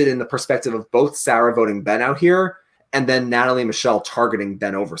was interested in the perspective of both Sarah voting Ben out here and then Natalie and Michelle targeting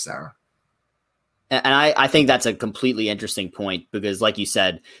Ben over Sarah. And I think that's a completely interesting point because, like you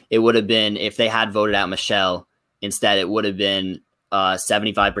said, it would have been, if they had voted out Michelle instead, it would have been a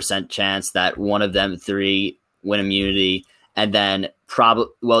 75% chance that one of them three win immunity. And then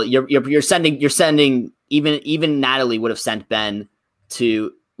you're sending even Natalie would have sent Ben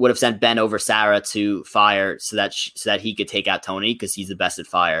over Sarah to Fire so that he could take out Tony because he's the best at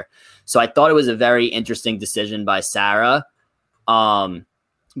Fire. So I thought it was a very interesting decision by Sarah.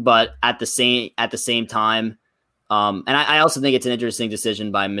 But at the same time, and I also think it's an interesting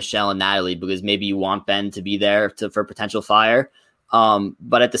decision by Michelle and Natalie because maybe you want Ben to be there for potential Fire.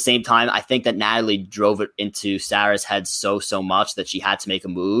 But at the same time, I think that Natalie drove it into Sarah's head so much that she had to make a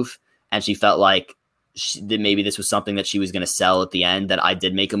move, and she felt like maybe this was something that she was going to sell at the end, that I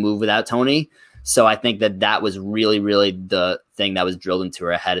did make a move without Tony. So I think that was really, really the thing that was drilled into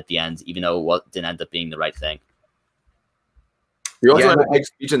her head at the end, even though it didn't end up being the right thing. You also had a big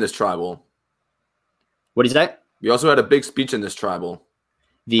speech in this tribal. What did you say? You also had a big speech in this tribal.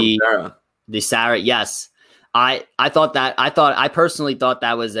 The Sarah, yes. I personally thought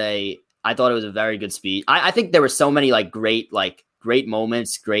it was a very good speech. I think there were so many great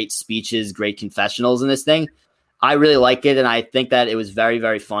moments, great speeches, great confessionals in this thing. I really like it, and I think that it was very,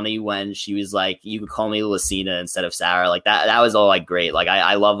 very funny when she was like, "You could call me Lucina instead of Sarah." Like that was all great.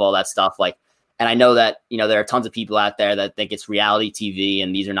 I love all that stuff. And I know that there are tons of people out there that think it's reality TV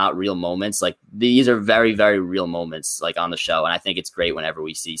and these are not real moments. These are very, very real moments on the show, and I think it's great whenever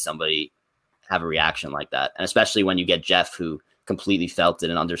we see somebody have a reaction like that, and especially when you get Jeff, who completely felt it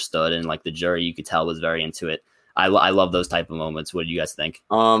and understood, and the jury, you could tell, was very into it. I love those type of moments. What do you guys think?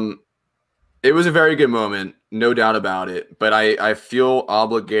 It was a very good moment, no doubt about it. But I feel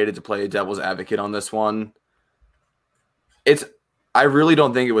obligated to play devil's advocate on this one. I really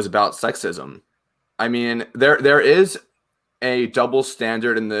don't think it was about sexism. I mean, there is a double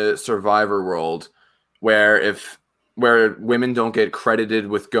standard in the Survivor world where women don't get credited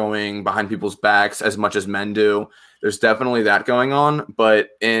with going behind people's backs as much as men do. There's definitely that going on. But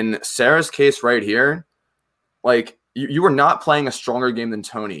in Sarah's case right here, you are not playing a stronger game than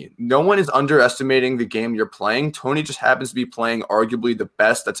Tony. No one is underestimating the game you're playing. Tony just happens to be playing arguably the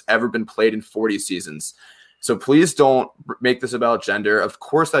best that's ever been played in 40 seasons. So please don't make this about gender. Of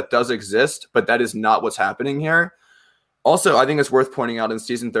course, that does exist, but that is not what's happening here. Also, I think it's worth pointing out in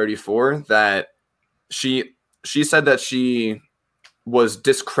season 34 that she said that she was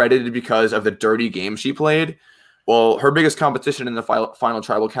discredited because of the dirty game she played. Well, her biggest competition in the final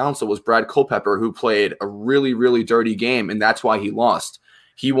tribal council was Brad Culpepper, who played a really, really dirty game, and that's why he lost.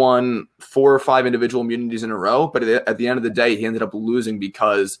 He won 4 or 5 individual immunities in a row, but at the end of the day, he ended up losing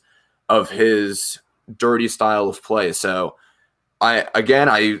because of his dirty style of play. So I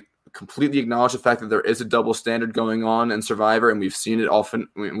completely acknowledge the fact that there is a double standard going on in Survivor, and we've seen it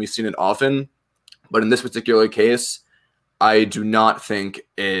often. But in this particular case, I do not think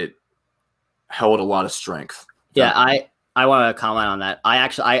it held a lot of strength. Yeah, I want to comment on that.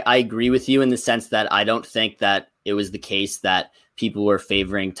 I agree with you in the sense that I don't think that it was the case that people were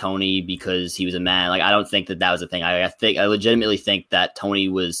favoring Tony because he was a man. I don't think that was a thing. I legitimately think that Tony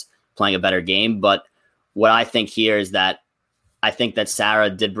was playing a better game. But what I think here is that I think that Sarah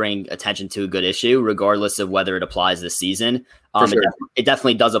did bring attention to a good issue, regardless of whether it applies this season. Sure. It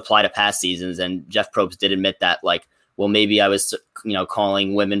definitely does apply to past seasons, and Jeff Probst did admit that, well, maybe I was,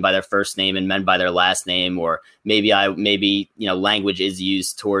 calling women by their first name and men by their last name, or maybe language is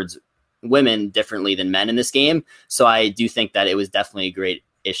used towards women differently than men in this game. So I do think that it was definitely a great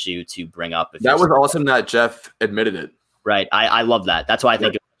issue to bring up. That was awesome that Jeff admitted it. Right. I love that. That's why I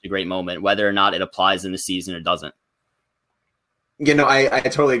think it was a great moment, whether or not it applies in the season or doesn't. I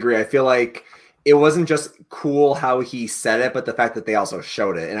totally agree. I feel like it wasn't just cool how he said it, but the fact that they also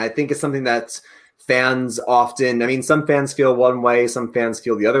showed it. And I think it's something that fans often, some fans feel one way, some fans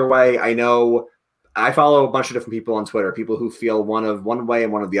feel the other way. I know I follow a bunch of different people on Twitter, people who feel one way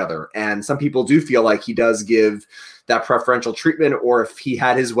and one of the other. And some people do feel like he does give that preferential treatment, or if he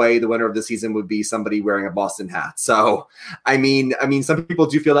had his way, the winner of the season would be somebody wearing a Boston hat. So, some people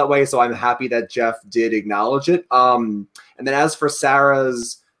do feel that way. So I'm happy that Jeff did acknowledge it. And then as for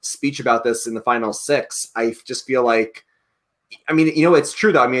Sarah's speech about this in the final 6, I just feel like, it's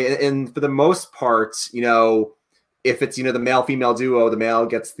true though. And for the most part, if it's, the male-female duo, the male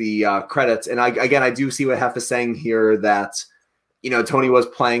gets the credits. And I do see what Hef is saying here, that, Tony was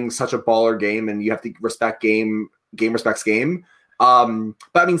playing such a baller game, and you have to respect game respects game.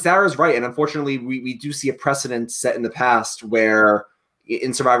 But Sarah's right. And unfortunately, we do see a precedent set in the past where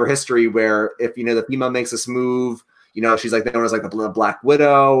in Survivor history, where if, the female makes this move, she's known as the Black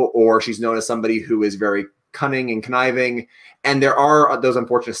Widow, or she's known as somebody who is very cunning and conniving. And there are those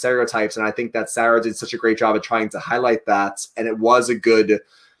unfortunate stereotypes. And I think that Sarah did such a great job at trying to highlight that. And it was a good,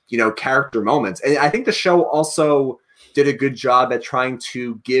 character moment. And I think the show also did a good job at trying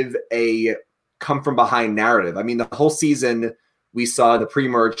to give a come from behind narrative. The whole season we saw the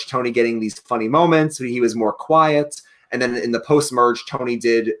pre-merge Tony getting these funny moments. He was more quiet. And then in the post-merge, Tony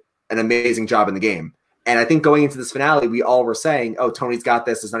did an amazing job in the game. And I think going into this finale, we all were saying, oh, Tony's got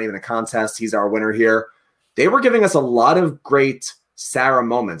this. It's not even a contest. He's our winner here. They were giving us a lot of great Sarah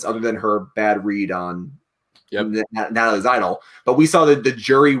moments, other than her bad read on Natalie's idol. But we saw the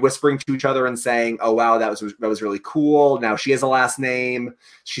jury whispering to each other and saying, "Oh wow, that was really cool." Now she has a last name.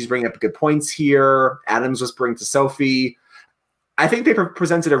 She's bringing up good points here. Adam's whispering to Sophie. I think they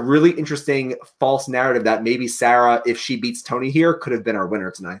presented a really interesting false narrative that maybe Sarah, if she beats Tony here, could have been our winner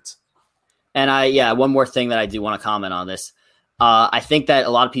tonight. And one more thing that I do want to comment on this. I think that a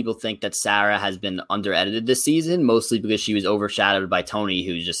lot of people think that Sarah has been under-edited this season, mostly because she was overshadowed by Tony,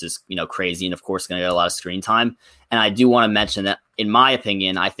 who's just as crazy and, of course, going to get a lot of screen time. And I do want to mention that, in my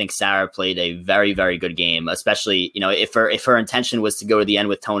opinion, I think Sarah played a very, very good game, especially, if her intention was to go to the end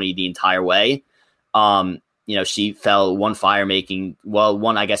with Tony the entire way. She fell one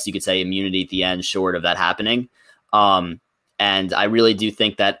I guess you could say immunity at the end short of that happening. And I really do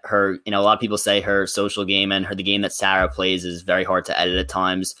think that her, a lot of people say her social game and the game that Sarah plays is very hard to edit at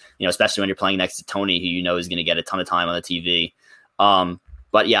times, especially when you're playing next to Tony, who is going to get a ton of time on the TV.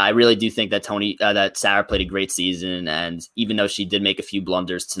 But yeah, I really do think that that Sarah played a great season. And even though she did make a few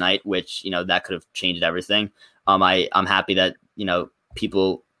blunders tonight, which, that could have changed everything. I'm happy that,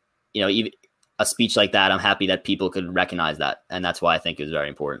 people, even a speech like that, I'm happy that people could recognize that. And that's why I think it was very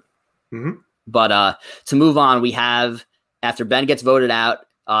important. Mm-hmm. But to move on, we have, after Ben gets voted out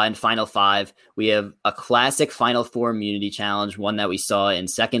in Final 5, we have a classic Final 4 immunity challenge, one that we saw in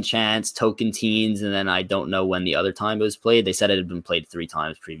Second Chance, Token Teens, and then I don't know when the other time it was played. They said it had been played 3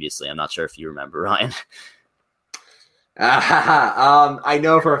 times previously. I'm not sure if you remember, Ryan. I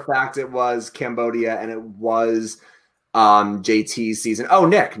know for a fact it was Cambodia and it was JT's season. Oh,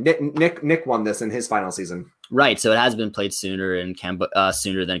 Nick won this in his final season. Right, so it has been played sooner than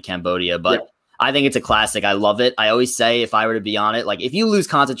Cambodia, but... Yeah. I think it's a classic. I love it. I always say if I were to be on it, like if you lose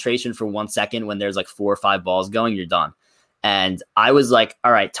concentration for 1 second when there's like 4 or 5 balls going, you're done. And I was like,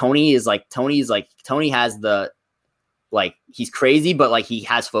 all right, Tony has the, like, he's crazy, but like he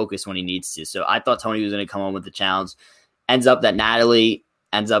has focus when he needs to. So I thought Tony was going to come on with the challenge. Ends up that Natalie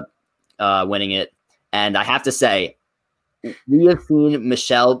ends up winning it. And I have to say, we have seen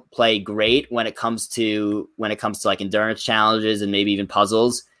Michelle play great when it comes to like endurance challenges and maybe even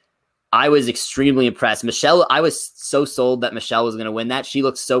puzzles. I was extremely impressed. Michelle, I was so sold that Michelle was going to win that. She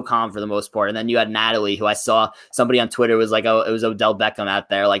looked so calm for the most part. And then you had Natalie, who I saw somebody on Twitter was like, oh, it was Odell Beckham out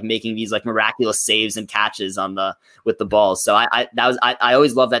there, like making these like miraculous saves and catches with the ball. So I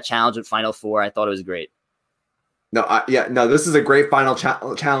always loved that challenge at Final 4. I thought it was great. This is a great final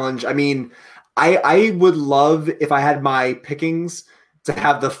challenge. I mean, I would love, if I had my pickings, to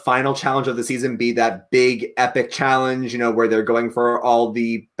have the final challenge of the season be that big epic challenge, where they're going for all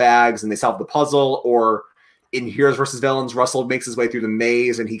the bags and they solve the puzzle, or in Heroes versus Villains, Russell makes his way through the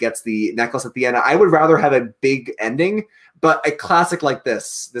maze and he gets the necklace at the end. I would rather have a big ending, but a classic like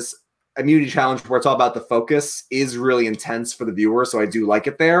this immunity challenge where it's all about the focus is really intense for the viewer. So I do like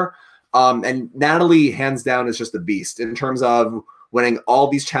it there. And Natalie, hands down, is just a beast in terms of winning all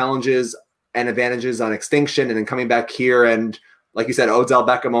these challenges and advantages on Extinction and then coming back here and, like you said, Odell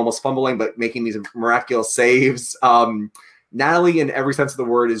Beckham almost fumbling, but making these miraculous saves. Natalie, in every sense of the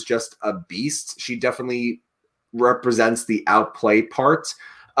word, is just a beast. She definitely represents the outplay part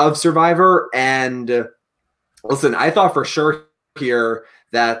of Survivor. And listen, I thought for sure here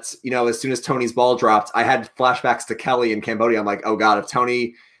that, as soon as Tony's ball dropped, I had flashbacks to Kelly in Cambodia. I'm like, oh God, if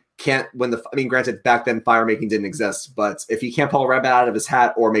Tony can't win granted, back then fire making didn't exist, but if he can't pull a rabbit out of his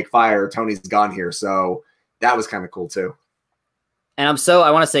hat or make fire, Tony's gone here. So that was kind of cool too. And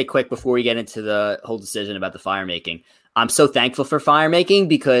I want to say quick before we get into the whole decision about the fire making, I'm so thankful for fire making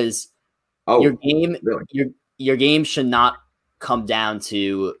because your game should not come down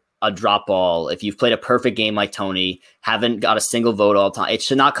to a drop ball. If you've played a perfect game like Tony, haven't got a single vote all the time, it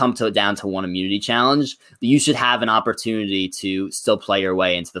should not come down to one immunity challenge. You should have an opportunity to still play your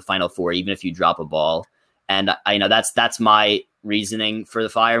way into the Final 4, even if you drop a ball. And I know that's my reasoning for the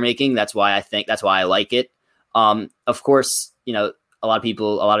fire making. That's why I like it. Of course, a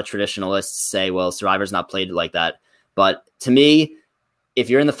lot of traditionalists say, well, Survivor's not played like that. But to me, if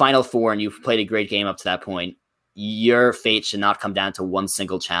you're in the Final 4 and you've played a great game up to that point, your fate should not come down to one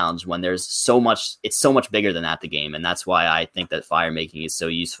single challenge when there's it's so much bigger than that, the game. And that's why I think that fire making is so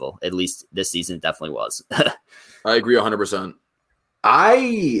useful. At least this season it definitely was. I agree 100%.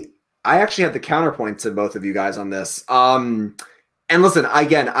 I actually have the counterpoint to both of you guys on this. And listen,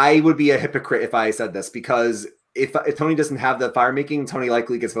 again, I would be a hypocrite if I said this, because if Tony doesn't have the fire making, Tony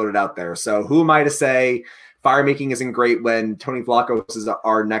likely gets voted out there. So who am I to say fire making isn't great when Tony Vlachos is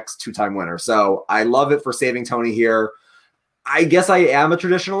our next 2-time winner? So I love it for saving Tony here. I guess I am a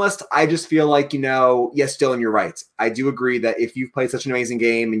traditionalist. I just feel like, yes, Dylan, you're right. I do agree that if you've played such an amazing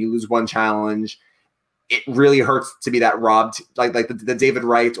game and you lose one challenge, it really hurts to be that robbed, like the David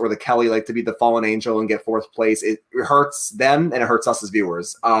Wright or the Kelly, like to be the fallen angel and get fourth place. It hurts them and it hurts us as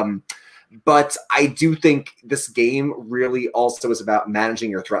viewers. But I do think this game really also is about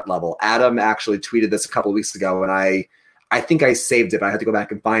managing your threat level. Adam actually tweeted this a couple of weeks ago, and I think I saved it, but I had to go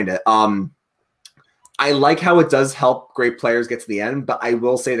back and find it. I like how it does help great players get to the end, but I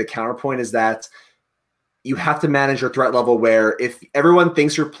will say the counterpoint is that you have to manage your threat level where if everyone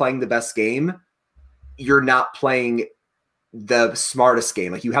thinks you're playing the best game, you're not playing the smartest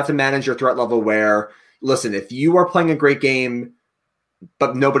game. Like you have to manage your threat level where, listen, if you are playing a great game,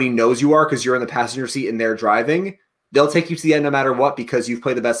 but nobody knows you are because you're in the passenger seat and they're driving, they'll take you to the end no matter what because you've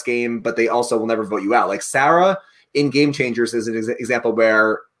played the best game, but they also will never vote you out. Like Sarah in Game Changers is an example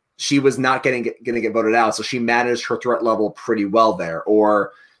where she was not going to get voted out, so she managed her threat level pretty well there.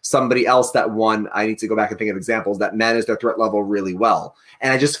 Or somebody else that won, I need to go back and think of examples that managed their threat level really well.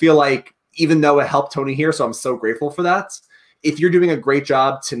 And I just feel like even though it helped Tony here, so I'm so grateful for that, if you're doing a great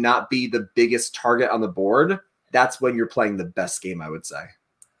job to not be the biggest target on the board, that's when you're playing the best game, I would say.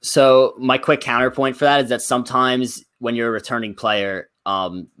 So my quick counterpoint for that is that sometimes when you're a returning player,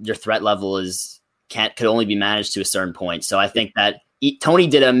 your threat level could only be managed to a certain point. So I think that Tony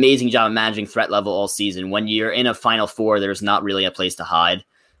did an amazing job of managing threat level all season. When you're in a Final Four, there's not really a place to hide.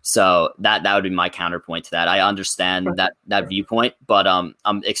 So that would be my counterpoint to that. I understand that viewpoint, but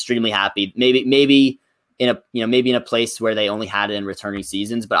I'm extremely happy. Maybe in a place where they only had it in returning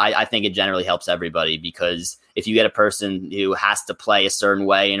seasons, but I think it generally helps everybody because if you get a person who has to play a certain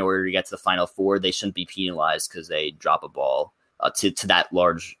way in order to get to the Final Four, they shouldn't be penalized because they drop a ball to that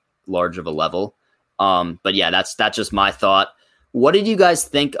large of a level. But yeah, that's just my thought. What did you guys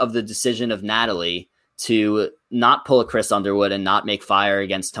think of the decision of Natalie to not pull a Chris Underwood and not make fire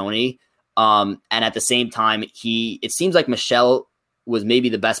against Tony? And at the same time, it seems like Michelle was maybe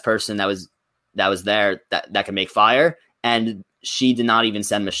the best person that was there that could make fire, and she did not even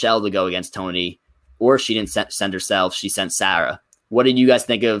send Michelle to go against Tony, or she didn't send herself. She sent Sarah. What did you guys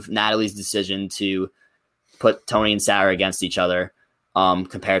think of Natalie's decision to put Tony and Sarah against each other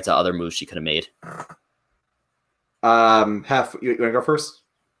compared to other moves she could have made? You want to go first?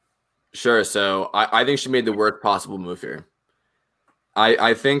 Sure. So I think she made the worst possible move here.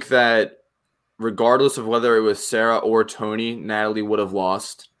 I think that regardless of whether it was Sarah or Tony, Natalie would have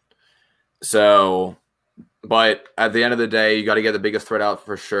lost. So, but at the end of the day, you got to get the biggest threat out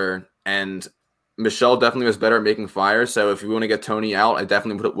for sure. And Michelle definitely was better at making fire. So if we want to get Tony out, I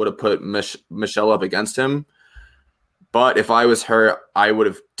definitely would have put Michelle up against him. But if I was her, I would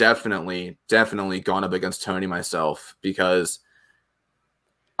have definitely gone up against Tony myself because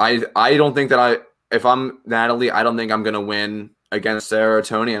I don't think that if I'm Natalie, I don't think I'm going to win against Sarah or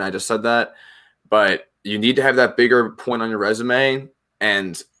Tony. And I just said that, but you need to have that bigger point on your resume.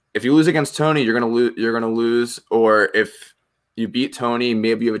 And if you lose against Tony, you're going to lose. Or if you beat Tony,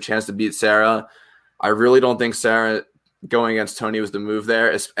 maybe you have a chance to beat Sarah. I really don't think Sarah going against Tony was the move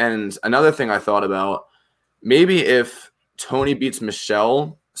there. And another thing I thought about, maybe if Tony beats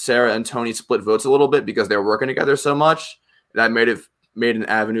Michelle, Sarah and Tony split votes a little bit because they're working together so much. That made an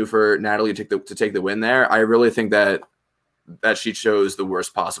avenue for Natalie to take the win there. I really think that she chose the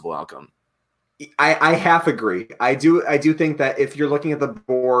worst possible outcome. I half agree. I do think that if you're looking at the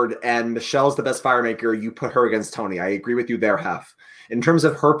board and Michelle's the best fire maker, you put her against Tony. I agree with you there, half. In terms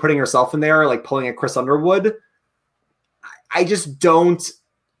of her putting herself in there, like pulling a Chris Underwood, I just don't.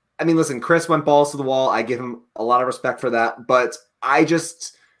 I mean, listen, Chris went balls to the wall. I give him a lot of respect for that. But I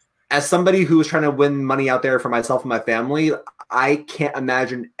just, as somebody who was trying to win money out there for myself and my family, I can't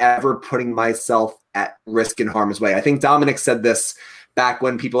imagine ever putting myself at risk and harm's way. I think Dominic said this back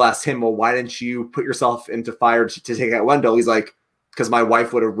when people asked him, well, why didn't you put yourself into fire to take out Wendell? He's like, because my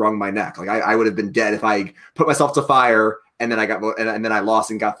wife would have wrung my neck. Like I would have been dead if I put myself to fire and then I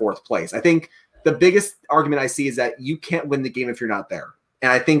lost and got fourth place. I think the biggest argument I see is that you can't win the game if you're not there.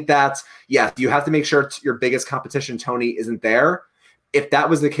 And I think that, yes, you have to make sure your biggest competition, Tony, isn't there. If that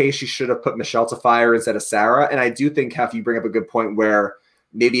was the case, you should have put Michelle to fire instead of Sarah. And I do think, Hef, you bring up a good point where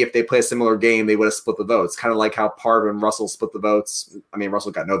maybe if they play a similar game, they would have split the votes, kind of like how Parv and Russell split the votes. I mean,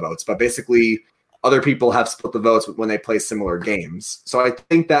 Russell got no votes, but basically other people have split the votes when they play similar games. So I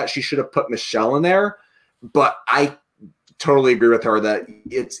think that she should have put Michelle in there, but I totally agree with her that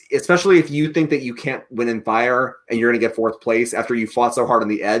it's, especially if you think that you can't win in fire and you're going to get fourth place after you fought so hard on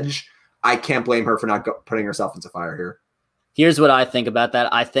the edge, I can't blame her for not putting herself into fire here. Here's what I think about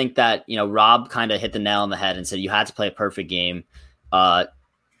that. I think that, Rob kind of hit the nail on the head and said you had to play a perfect game.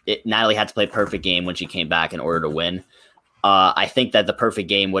 Natalie had to play a perfect game when she came back in order to win. I think that the perfect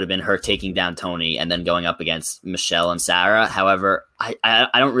game would have been her taking down Tony and then going up against Michelle and Sarah. However, I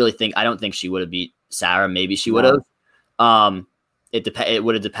don't think she would have beat Sarah, maybe she would have. It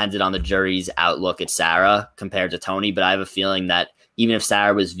would have depended on the jury's outlook at Sarah compared to Tony, but I have a feeling that even if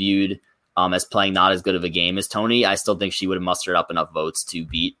Sarah was viewed as playing not as good of a game as Tony, I still think she would have mustered up enough votes to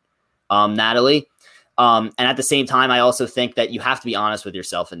beat Natalie. And at the same time, I also think that you have to be honest with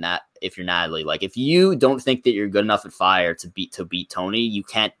yourself in that if you're Natalie. Like, if you don't think that you're good enough at fire to beat Tony, you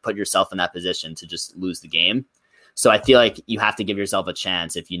can't put yourself in that position to just lose the game. So I feel like you have to give yourself a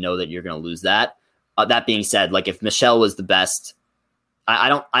chance if you know that you're going to lose that. That being said, like, if Michelle was the best,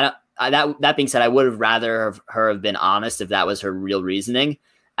 that being said, I would have rather her have been honest if that was her real reasoning.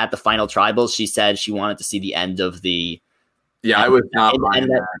 At the final tribals, she said she wanted to see the end of the. Yeah, I was not buying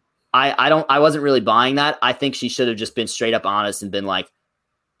that. I wasn't really buying that. I think she should have just been straight up honest and been like,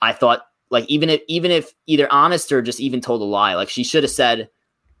 I thought, like, even if either honest or just even told a lie, like, she should have said,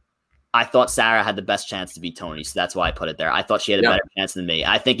 I thought Sarah had the best chance to beat Tony, so that's why I put it there. I thought she had a better chance than me.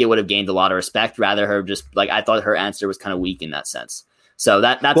 I think it would have gained a lot of respect rather her just like, I thought her answer was kind of weak in that sense. So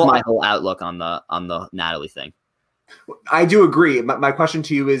that's my whole outlook on the Natalie thing. I do agree. My question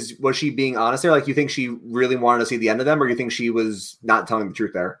to you is, was she being honest there? Like, you think she really wanted to see the end of them, or you think she was not telling the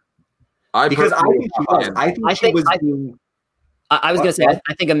truth there? I think she was. I was going to say,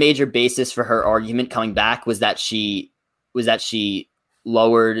 I think a major basis for her argument coming back was that she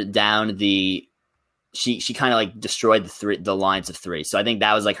lowered down she kind of like destroyed the lines of three. So I think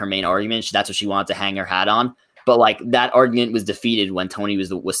that was like her main argument. That's what she wanted to hang her hat on. But like, that argument was defeated when Tony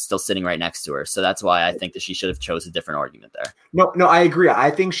was still sitting right next to her. So that's why I think that she should have chose a different argument there. No, I agree. I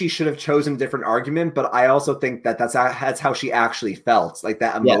think she should have chosen a different argument, but I also think that that's how she actually felt, like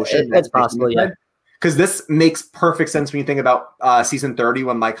that emotion. Yeah, it's possible, yeah. Because this makes perfect sense when you think about season 30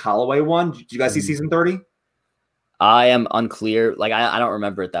 when Mike Holloway won. Did you guys see season 30? I am unclear. Like, I don't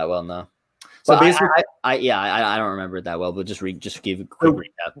remember it that well, no. So basically, I don't remember it that well, but just give a quick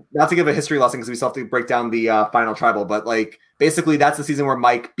recap. Not to give a history lesson because we still have to break down the final tribal, but like, basically that's the season where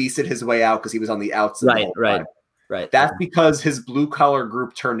Mike beasted his way out because he was on the outside. Right. That's because his blue collar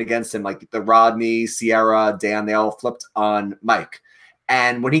group turned against him, like the Rodney, Sierra, Dan. They all flipped on Mike,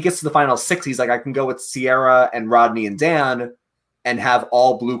 and when he gets to the final six, he's like, I can go with Sierra and Rodney and Dan, and have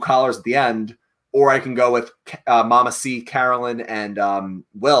all blue collars at the end, or I can go with Mama C, Carolyn, and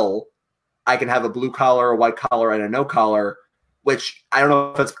Will. I can have a blue collar, a white collar, and a no collar, which I don't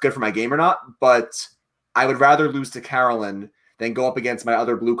know if that's good for my game or not, but I would rather lose to Carolyn than go up against my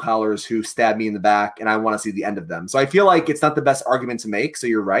other blue collars who stab me in the back, and I want to see the end of them. So I feel like it's not the best argument to make, so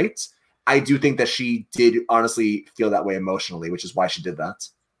you're right. I do think that she did honestly feel that way emotionally, which is why she did that.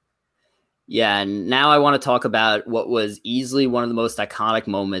 Yeah, and now I want to talk about what was easily one of the most iconic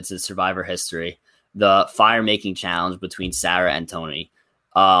moments in Survivor history, the fire-making challenge between Sarah and Tony.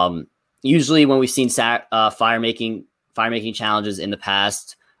 Usually when we've seen fire-making challenges in the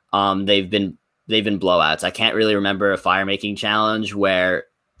past, they've been blowouts. I can't really remember a fire-making challenge where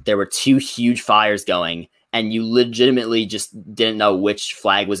there were two huge fires going and you legitimately just didn't know which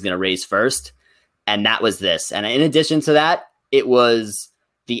flag was going to raise first. And that was this. And in addition to that, it was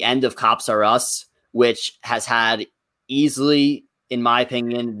the end of Cops R Us, which has had easily, in my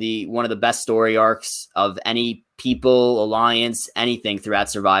opinion, one of the best story arcs of any people, alliance, anything throughout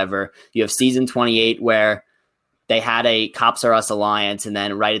Survivor. You have season 28 where they had a Cops R Us alliance, and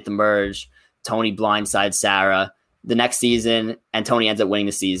then right at the merge, Tony blindsides Sarah. The next season, and Tony ends up winning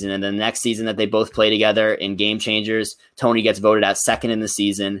the season. And then the next season that they both play together in Game Changers, Tony gets voted out second in the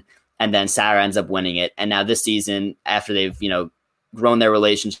season, and then Sarah ends up winning it. And now this season, after they've grown their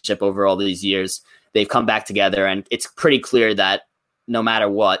relationship over all these years, they've come back together, and it's pretty clear that no matter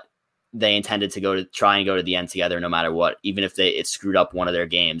what, they intended to try and go to the end together, no matter what, even if it screwed up one of their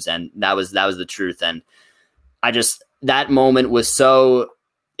games. And that was the truth. And that moment was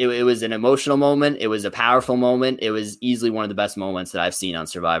it was an emotional moment. It was a powerful moment. It was easily one of the best moments that I've seen on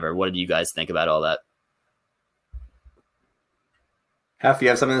Survivor. What did you guys think about all that? Hef, you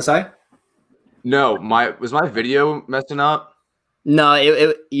have something to say? No, was my video messing up? No,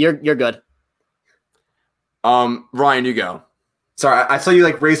 you're good. Ryan, you go. Sorry, I saw you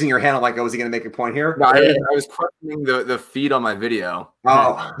like raising your hand. I'm like, was he going to make a point here? No, I was questioning the feed on my video.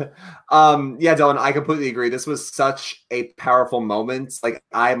 Oh, yeah, Dylan, I completely agree. This was such a powerful moment. Like,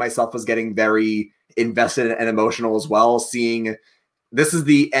 I myself was getting very invested and emotional as well, seeing this is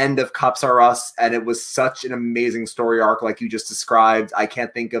the end of Cops R Us, and it was such an amazing story arc like you just described. I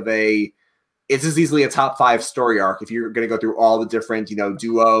can't think of it's as easily a top 5 story arc if you're going to go through all the different,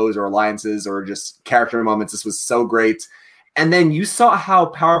 duos or alliances or just character moments. This was so great. And then you saw how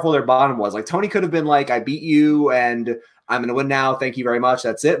powerful their bond was. Like, Tony could have been like, I beat you and I'm going to win now. Thank you very much.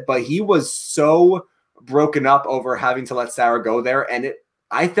 That's it. But he was so broken up over having to let Sarah go there. And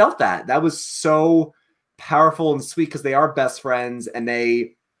I felt that. That was so powerful and sweet because they are best friends, and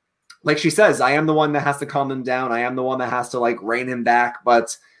they, like she says, I am the one that has to calm them down. I am the one that has to like rein him back,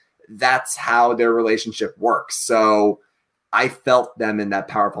 but that's how their relationship works. So I felt them in that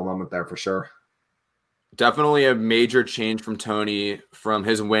powerful moment there for sure. Definitely a major change from Tony from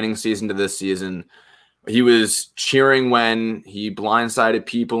his winning season to this season. He was cheering when he blindsided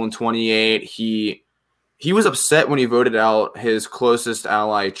people in 28. He was upset when he voted out his closest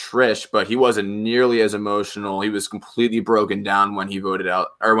ally, Trish, but he wasn't nearly as emotional. He was completely broken down when he voted out,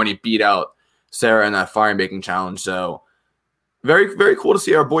 or when he beat out Sarah in that fire making challenge. So very, very cool to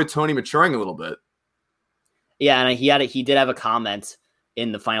see our boy Tony maturing a little bit. Yeah, and he did have a comment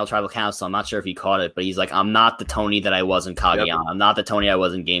in the final tribal council. I'm not sure if he caught it, but he's like, I'm not the Tony that I was in Cagayan. Yep. I'm not the Tony I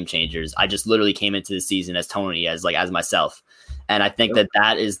was in Game Changers. I just literally came into the season as Tony, as myself. And I think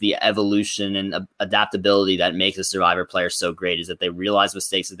that is the evolution and adaptability that makes a Survivor player so great, is that they realize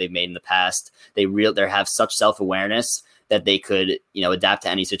mistakes that they've made in the past. They have such self-awareness that they could, adapt to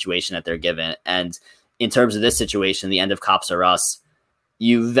any situation that they're given. And in terms of this situation, the end of Cops R Us,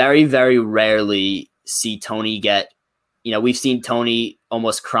 you very, very rarely see Tony get, we've seen Tony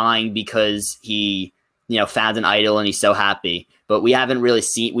almost crying because he, found an idol and he's so happy, but we've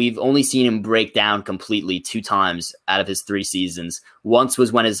only seen him break down completely 2 times out of his 3 seasons. Once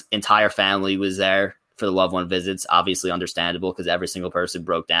was when his entire family was there for the loved one visits, obviously understandable because every single person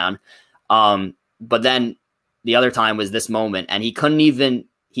broke down. But then the other time was this moment, and he couldn't even,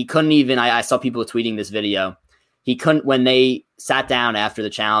 I saw people tweeting this video. He couldn't, when they sat down after the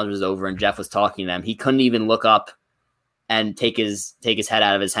challenge was over and Jeff was talking to them, he couldn't even look up and take his head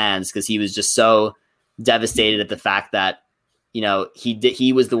out of his hands because he was just so devastated at the fact that,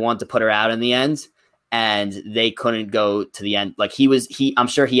 he was the one to put her out in the end and they couldn't go to the end. Like I'm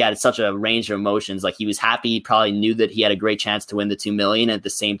sure he had such a range of emotions. Like he was happy. He probably knew that he had a great chance to win the 2 million. At the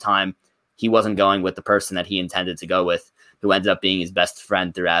same time, he wasn't going with the person that he intended to go with, who ended up being his best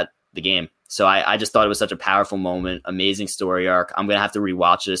friend throughout the game. So I just thought it was such a powerful moment, amazing story arc. I'm going to have to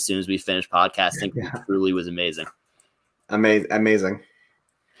rewatch it as soon as we finish podcasting. Yeah. It truly was amazing. Amazing.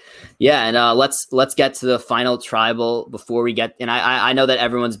 Yeah, and let's get to the final tribal before we get. And I know that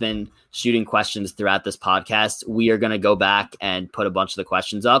everyone's been shooting questions throughout this podcast. We are going to go back and put a bunch of the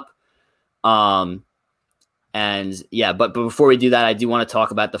questions up. And yeah, but before we do that, I do want to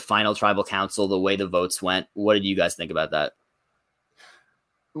talk about the final tribal council, the way the votes went. What did you guys think about that?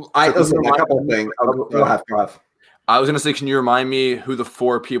 A couple of things. Go ahead. I was going to say, can you remind me who the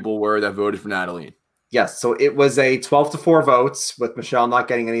 4 people were that voted for Natalie? Yes, so it was a 12-4 votes with Michelle not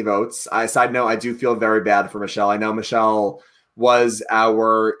getting any votes. Side note, I do feel very bad for Michelle. I know Michelle was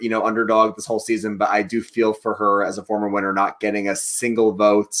our underdog this whole season, but I do feel for her as a former winner not getting a single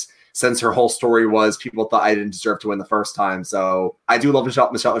vote, since her whole story was people thought I didn't deserve to win the first time. So I do love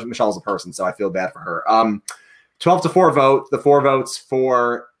Michelle as a person, so I feel bad for her. 12-4 vote. The 4 votes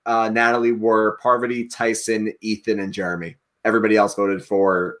for Natalie were Parvati, Tyson, Ethan, and Jeremy. Everybody else voted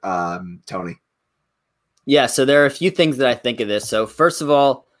for Tony. Yeah, so there are a few things that I think of this. So first of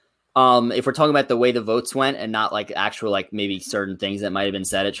all, if we're talking about the way the votes went and not like actual, like maybe certain things that might have been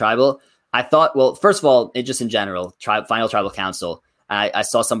said at Tribal, I thought, well, first of all, just in general, final Tribal Council, I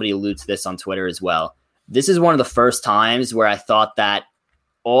saw somebody allude to this on Twitter as well. This is one of the first times where I thought that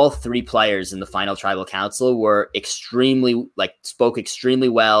all 3 players in the final Tribal Council were spoke extremely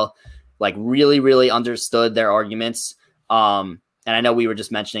well, like really, really understood their arguments. And I know we were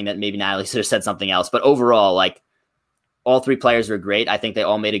just mentioning that maybe Natalie should have said something else, but overall, like all 3 players were great. I think they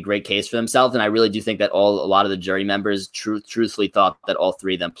all made a great case for themselves. And I really do think that a lot of the jury members truthfully thought that all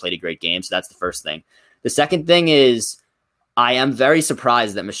 3 of them played a great game. So that's the first thing. The second thing is I am very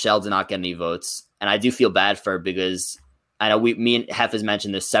surprised that Michelle did not get any votes. And I do feel bad for her because I know me and Hef has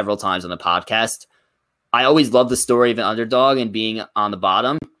mentioned this several times on the podcast. I always loved the story of an underdog and being on the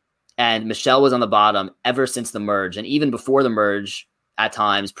bottom. And Michelle was on the bottom ever since the merge. And even before the merge, at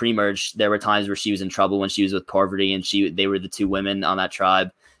times, pre-merge, there were times where she was in trouble when she was with Parvati, and they were the 2 women on that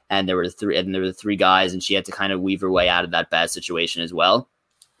tribe. And there were 3 guys, and she had to kind of weave her way out of that bad situation as well.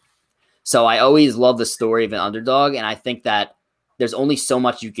 So I always love the story of an underdog. And I think that there's only so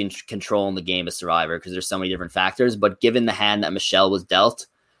much you can control in the game of Survivor because there's so many different factors. But given the hand that Michelle was dealt,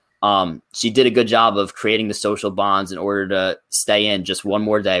 she did a good job of creating the social bonds in order to stay in just one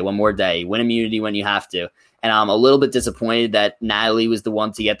more day, win immunity when you have to. And I'm a little bit disappointed that Natalie was the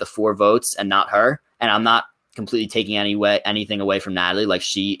one to get the 4 votes and not her. And I'm not completely taking anything away from Natalie. Like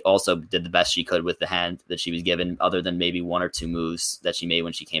she also did the best she could with the hand that she was given, other than maybe 1 or 2 moves that she made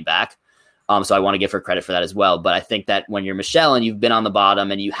when she came back. So I want to give her credit for that as well. But I think that when you're Michelle and you've been on the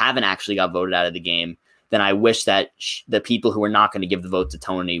bottom and you haven't actually got voted out of the game, then I wish that the people who were not going to give the vote to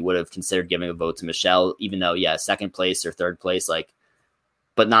Tony would have considered giving a vote to Michelle, even though, yeah, second place or third place, like,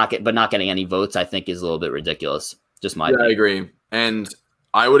 but not getting any votes, I think is a little bit ridiculous. Just my opinion. I agree. And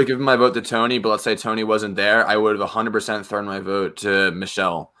I would have given my vote to Tony, but let's say Tony wasn't there, I would have 100% thrown my vote to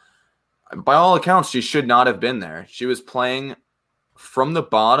Michelle. By all accounts, she should not have been there. She was playing from the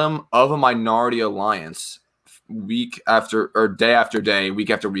bottom of a minority alliance day after day, week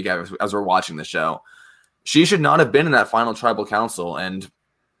after week as we're watching the show. She should not have been in that final tribal council. And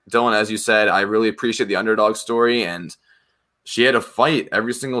Dylan, as you said, I really appreciate the underdog story, and she had to fight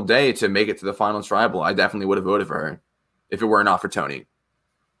every single day to make it to the final tribal. I definitely would have voted for her if it were not for Tony.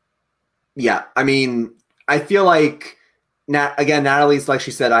 Yeah, I mean, I feel like Natalie's, like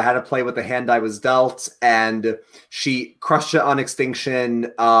she said, I had to play with the hand I was dealt, and she crushed it on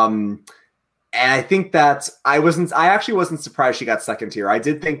Extinction. And I think that I actually wasn't surprised she got second here. I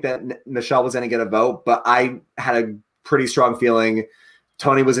did think that Michelle was going to get a vote, but I had a pretty strong feeling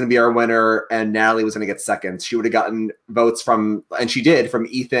Tony was going to be our winner and Natalie was going to get second. She would have gotten votes from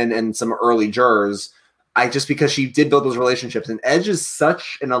Ethan and some early jurors. Just because she did build those relationships, and Edge is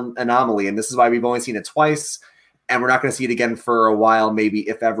such an anomaly, and this is why we've only seen it twice, and we're not going to see it again for a while, maybe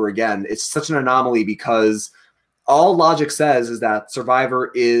if ever again. It's such an anomaly because all logic says is that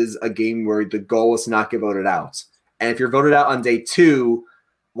Survivor is a game where the goal is to not get voted out. And if you're voted out on day 2,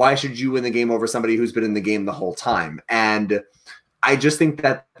 why should you win the game over somebody who's been in the game the whole time? And I just think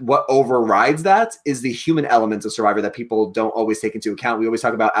that what overrides that is the human elements of Survivor that people don't always take into account. We always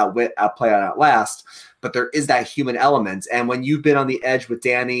talk about outwit, outplay, and outlast, but there is that human element. And when you've been on the edge with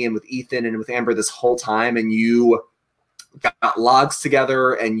Danny and with Ethan and with Amber this whole time, and you got logs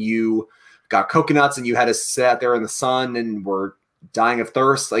together and you got coconuts and you had to sit out there in the sun and were dying of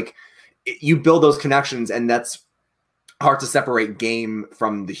thirst, like you build those connections, and that's hard to separate game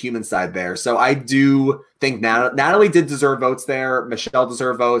from the human side there. So I do think Natalie did deserve votes there. Michelle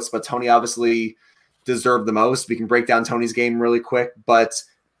deserved votes, but Tony obviously deserved the most. We can break down Tony's game really quick, but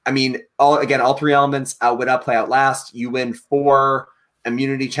I mean, all 3 elements: outwit, outplay, outlast. You win 4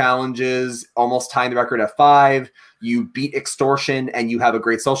 immunity challenges, almost tying the record at 5. You beat extortion, and you have a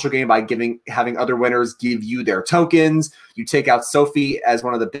great social game by having other winners give you their tokens. You take out Sophie as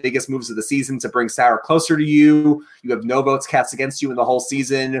one of the biggest moves of the season to bring Sarah closer to you. You have no votes cast against you in the whole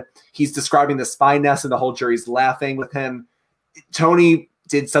season. He's describing the spy nest, and the whole jury's laughing with him. Tony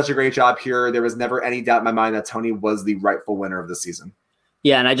did such a great job here. There was never any doubt in my mind that Tony was the rightful winner of the season.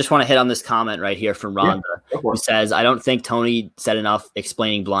 Yeah, and I just want to hit on this comment right here from Rhonda, who says, I don't think Tony said enough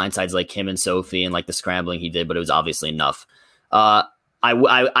explaining blindsides like him and Sophie and like the scrambling he did, but it was obviously enough.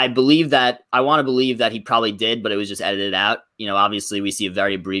 I believe that, I want to believe that he probably did, but it was just edited out. You know, obviously we see a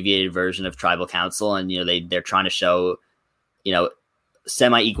very abbreviated version of Tribal Council, and, you know, they're trying to show, you know,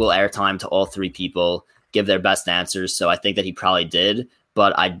 semi-equal airtime to all 3 people, give their best answers. So I think that he probably did,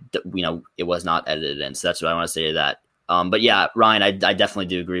 but it was not edited in. So that's what I want to say to that. But yeah, Ryan, I definitely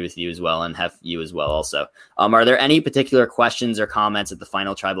do agree with you as well, and have you as well also. Are there any particular questions or comments at the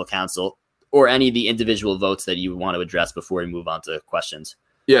final Tribal Council, or any of the individual votes that you want to address before we move on to questions?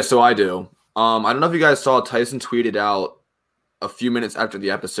 Yeah, so I do. I don't know if you guys saw, Tyson tweeted out a few minutes after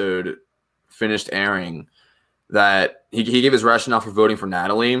the episode finished airing that he gave his rationale for voting for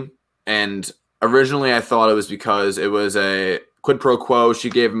Natalie. And originally I thought it was because it was a quid pro quo. She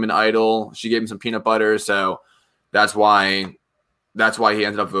gave him an idol. She gave him some peanut butter. So that's why he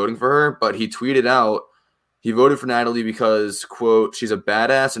ended up voting for her. But he tweeted out he voted for Natalie because, quote, she's a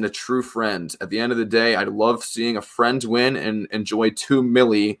badass and a true friend. At the end of the day, I'd love seeing a friend win and enjoy 2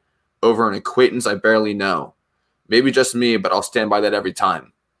 milli over an acquaintance I barely know. Maybe just me, but I'll stand by that every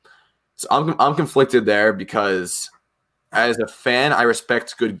time. So I'm conflicted there because as a fan, I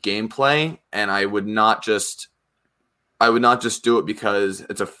respect good gameplay, and I would not just do it because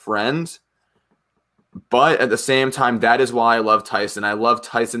it's a friend. But at the same time, that is why I love Tyson. I love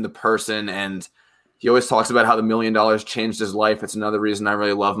Tyson the person, and he always talks about how the $1 million changed his life. It's another reason I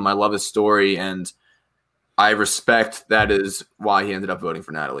really love him. I love his story, and I respect that is why he ended up voting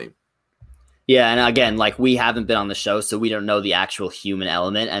for Natalie. Yeah, and again, like, we haven't been on the show, so we don't know the actual human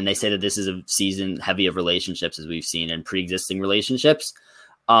element, and they say that this is a season heavy of relationships, as we've seen, in pre-existing relationships.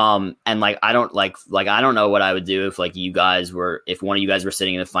 And I don't know what I would do if if one of you guys were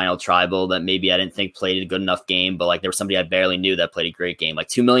sitting in the final tribal that maybe I didn't think played a good enough game, but like there was somebody I barely knew that played a great game. Like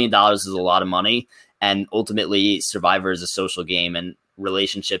 $2 million is a lot of money, and ultimately Survivor is a social game, and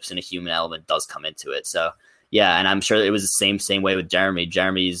relationships and a human element does come into it. So yeah, and I'm sure it was the same way with Jeremy.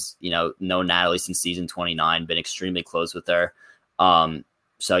 Jeremy's, known Natalie since season 29, been extremely close with her.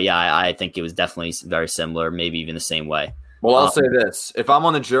 So yeah, I think it was definitely very similar, maybe even the same way. Well, I'll say this. If I'm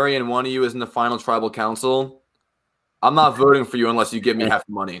on the jury and one of you is in the final tribal council, I'm not voting for you unless you give me half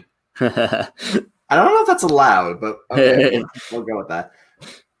the money. I don't know if that's allowed, but okay, we'll go with that.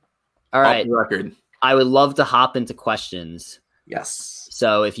 All right. Off the record. I would love to hop into questions. Yes.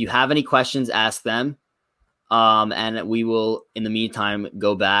 So if you have any questions, ask them. And we will, in the meantime,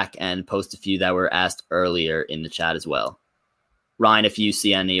 go back and post a few that were asked earlier in the chat as well. Ryan, if you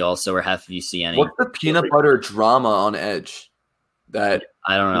see any also, or Hef, if you see any. What's the peanut butter drama on Edge? That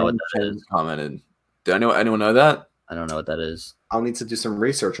I don't know what that is. Commented. Do anyone know that? I don't know what that is. I'll need to do some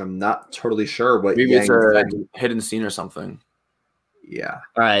research. I'm not totally sure what. Maybe it's a hidden scene or something. Yeah.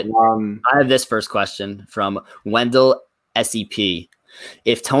 All right. I have this first question from Wendell SEP.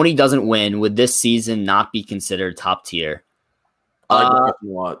 If Tony doesn't win, would this season not be considered top tier? I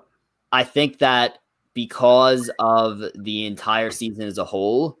think that because of the entire season as a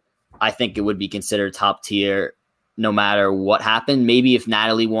whole, I think it would be considered top tier no matter what happened. Maybe if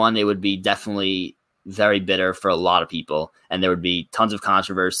Natalie won, it would be definitely very bitter for a lot of people, and there would be tons of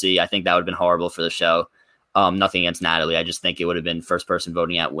controversy. I think that would have been horrible for the show. Nothing against Natalie. I just think it would have been first person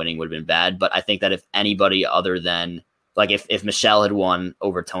voting out winning would have been bad. But I think that if anybody other than if Michelle had won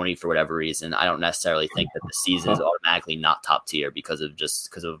over Tony for whatever reason, I don't necessarily think that the season is automatically not top tier because of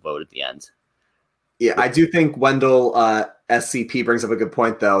a vote at the end. Yeah, I do think Wendell SCP brings up a good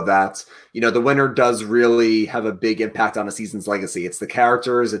point, though, that, the winner does really have a big impact on a season's legacy. It's the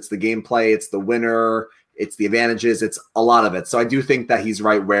characters, it's the gameplay, it's the winner, it's the advantages, it's a lot of it. So I do think that he's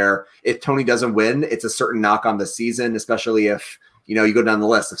right where if Tony doesn't win, it's a certain knock on the season, especially if, you go down the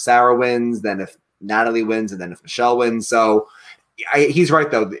list. If Sarah wins, then if Natalie wins, and then if Michelle wins. So he's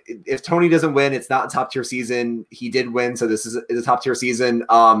right, though. If Tony doesn't win, it's not a top-tier season. He did win, so this is a top-tier season.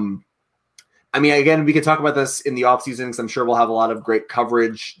 Again, we could talk about this in the off season because I'm sure we'll have a lot of great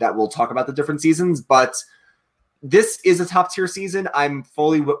coverage that will talk about the different seasons. But this is a top tier season. I'm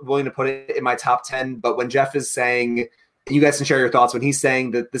fully willing to put it in my top 10. But when Jeff is saying, and you guys can share your thoughts, when he's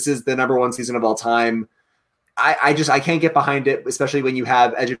saying that this is the number one season of all time, I can't get behind it, especially when you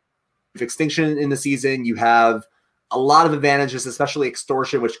have Edge of Extinction in the season. You have a lot of advantages, especially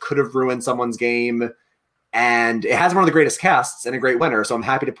extortion, which could have ruined someone's game. And it has one of the greatest casts and a great winner. So I'm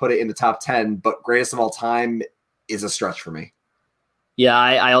happy to put it in the top 10, but greatest of all time is a stretch for me. Yeah.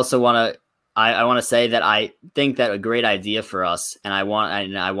 I also want to say that I think that a great idea for us, and I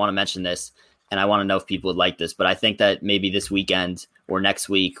want to mention this, and I want to know if people would like this, but I think that maybe this weekend or next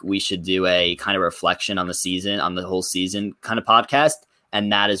week, we should do a kind of reflection on the season, on the whole season kind of podcast. And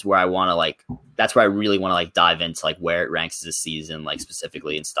that is where I want to that's where I really want to dive into where it ranks as a season,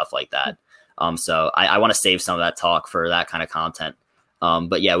 specifically and stuff like that. So I want to save some of that talk for that kind of content.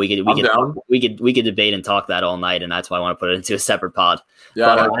 But yeah, we could debate and talk that all night, and that's why I want to put it into a separate pod.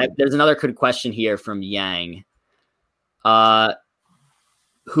 Yeah. But, there's another good question here from Yang.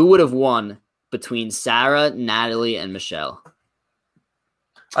 Who would have won between Sarah, Natalie, and Michelle?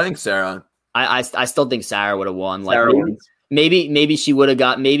 I think Sarah. I still think Sarah would have won. Maybe she would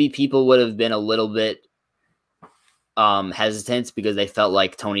have maybe people would have been a little bit hesitant because they felt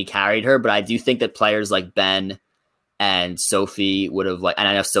like Tony carried her, but I do think that players like Ben and Sophie would have and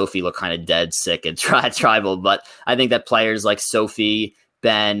I know Sophie looked kind of dead sick and tribal, but I think that players like Sophie,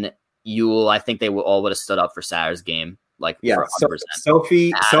 Ben, Yule, I think they all would have stood up for Sarah's game.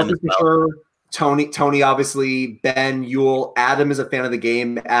 Sophie for sure. Tony, obviously, Ben, Yule, Adam is a fan of the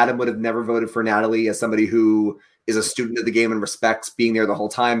game. Adam would have never voted for Natalie as somebody who is a student of the game and respects being there the whole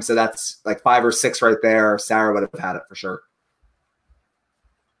time. So that's 5 or 6 right there. Sarah would have had it for sure.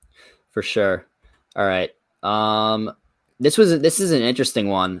 For sure. All right. This is an interesting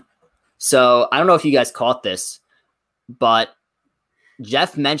one. So I don't know if you guys caught this, but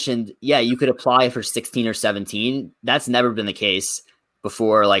Jeff mentioned, you could apply for 16 or 17. That's never been the case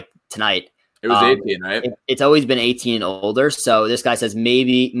before tonight. It was 18, right? It's always been 18 and older. So this guy says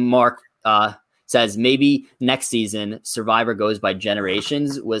Mark says maybe next season Survivor goes by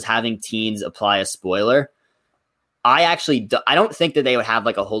generations, was having teens apply a spoiler. I don't think that they would have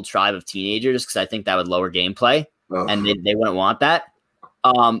a whole tribe of teenagers because I think that would lower gameplay and they wouldn't want that.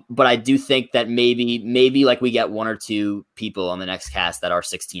 But I do think that maybe we get 1 or 2 people on the next cast that are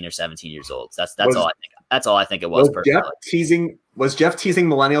 16 or 17 years old. That's all I think. That's all I think it was. Was Jeff teasing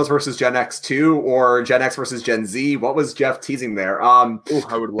millennials versus Gen X too, or Gen X versus Gen Z? What was Jeff teasing there? I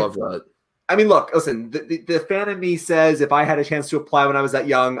would love that. Look, listen, the fan in me says if I had a chance to apply when I was that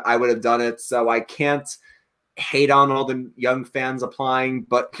young, I would have done it. So I can't hate on all the young fans applying.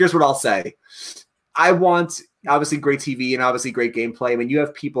 But here's what I'll say. I want, obviously, great TV and obviously great gameplay. You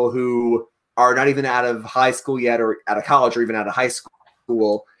have people who are not even out of high school yet or out of college or even out of high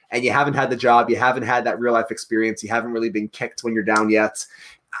school, and you haven't had the job, you haven't had that real life experience, you haven't really been kicked when you're down yet.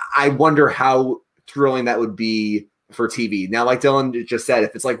 I wonder how thrilling that would be for TV. Now, like Dylan just said,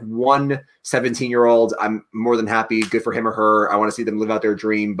 if it's like one 17-year-old, I'm more than happy. Good for him or her. I want to see them live out their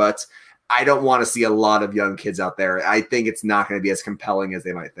dream, but I don't want to see a lot of young kids out there. I think it's not going to be as compelling as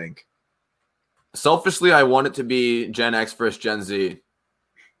they might think. Selfishly, I want it to be Gen X versus Gen Z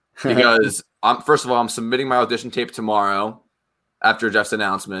because first of all, I'm submitting my audition tape tomorrow after Jeff's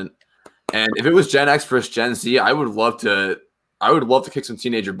announcement. And if it was Gen X versus Gen Z, I would love to kick some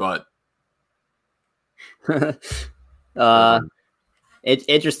teenager butt. It's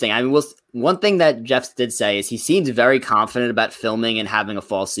interesting. I mean, one thing that Jeff did say is he seems very confident about filming and having a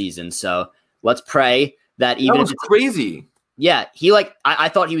fall season. So let's pray that even that was crazy. Yeah, I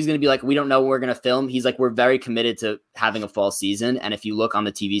thought he was going to be like, we don't know when we're going to film. He's like, we're very committed to having a fall season. And if you look on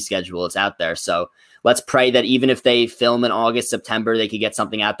the TV schedule, it's out there. So let's pray that even if they film in August, September, they could get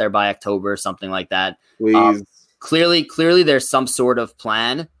something out there by October, something like that. Please. Clearly there's some sort of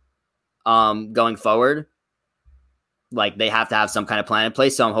plan going forward. Like they have to have some kind of plan in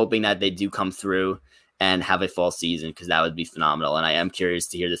place. So I'm hoping that they do come through and have a fall season because that would be phenomenal. And I am curious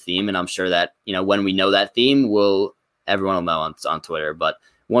to hear the theme. And I'm sure that, when we know that theme, everyone will know on Twitter. But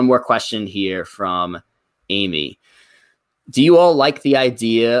one more question here from Amy. Do you all like the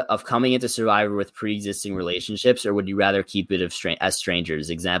idea of coming into Survivor with pre-existing relationships, or would you rather keep it as strangers?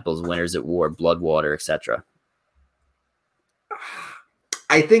 Examples, Winners at War, Bloodwater, etc.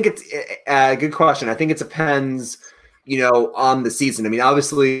 I think it's a good question. I think it depends, on the season. I mean,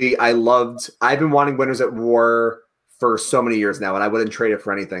 obviously, I've been wanting Winners at War for so many years now, and I wouldn't trade it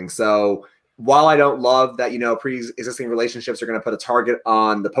for anything. So while I don't love that, pre-existing relationships are going to put a target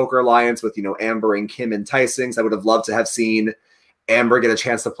on the Poker Alliance with, Amber and Kim enticing, I would have loved to have seen Amber get a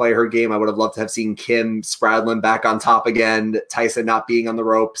chance to play her game. I would have loved to have seen Kim Spradlin back on top again, Tyson not being on the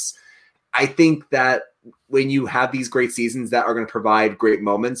ropes. I think that when you have these great seasons that are going to provide great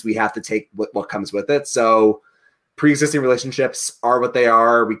moments, we have to take what comes with it. So pre-existing relationships are what they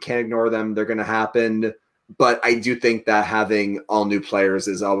are. We can't ignore them. They're going to happen. But I do think that having all new players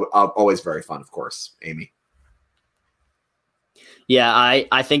is always very fun, of course, Amy. Yeah,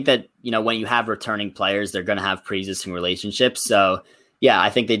 I think that, when you have returning players, they're going to have pre-existing relationships. So, yeah, I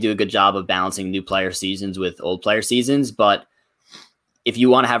think they do a good job of balancing new player seasons with old player seasons. But if you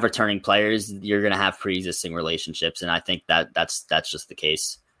want to have returning players, you're going to have pre-existing relationships. And I think that's just the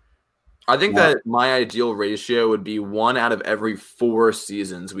case. I think that my ideal ratio would be 1 out of every 4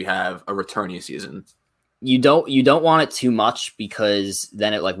 seasons we have a returnee season. You don't want it too much because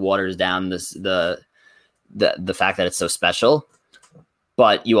then it waters down the fact that it's so special.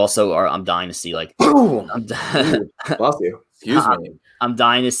 But you also are. I'm dying to see bless you. Excuse me. I'm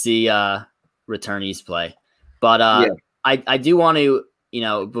dying to see returnees play. But I do want to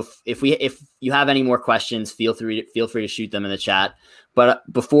if you have any more questions, feel free to shoot them in the chat. But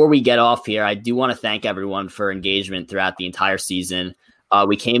before we get off here, I do want to thank everyone for engagement throughout the entire season.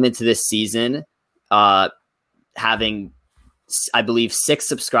 We came into this season having, I believe, 6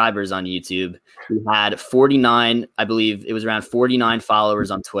 subscribers on YouTube. We had 49, I believe it was around 49 followers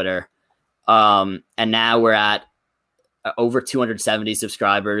on Twitter. And now we're at over 270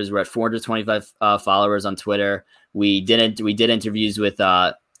 subscribers. We're at 425 followers on Twitter. We did interviews with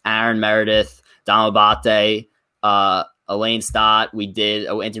Aaron Meredith, Dom Abate, Elaine Stott. We did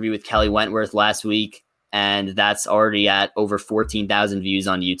an interview with Kelly Wentworth last week, and that's already at over 14,000 views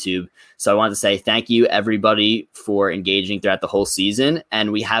on YouTube. So I wanted to say thank you, everybody, for engaging throughout the whole season.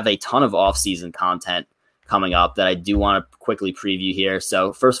 And we have a ton of off-season content coming up that I do want to quickly preview here.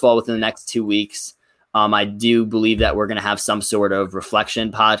 So first of all, within the next 2 weeks, I do believe that we're going to have some sort of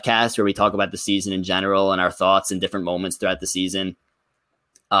reflection podcast where we talk about the season in general and our thoughts and different moments throughout the season.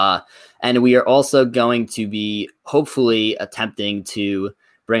 And we are also going to be hopefully attempting to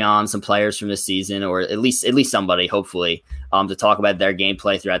bring on some players from this season, or at least somebody, hopefully, to talk about their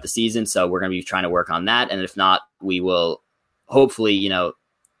gameplay throughout the season. So we're going to be trying to work on that. And if not, we will hopefully,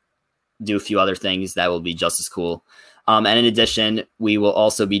 do a few other things that will be just as cool. And in addition, we will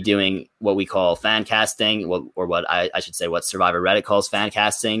also be doing what we call fan casting, or what I should say, what Survivor Reddit calls fan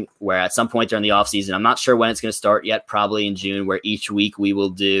casting, where at some point during the off season, I'm not sure when it's going to start yet, probably in June, where each week we will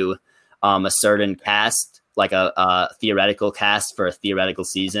do a certain cast, like a theoretical cast for a theoretical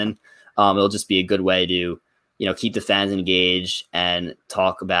season. It'll just be a good way to, keep the fans engaged and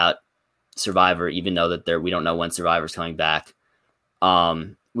talk about Survivor, even though that we don't know when Survivor's coming back.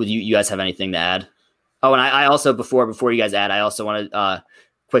 Would you guys have anything to add? Oh, and I also, before you guys add, I also want to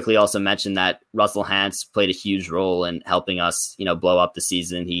quickly also mention that Russell Hantz played a huge role in helping us, blow up the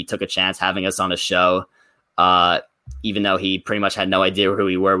season. He took a chance having us on a show. even though he pretty much had no idea who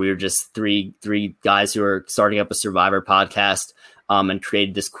we were. We were just three guys who were starting up a Survivor podcast, and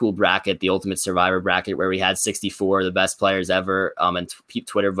created this cool bracket, the Ultimate Survivor bracket, where we had 64 of the best players ever, and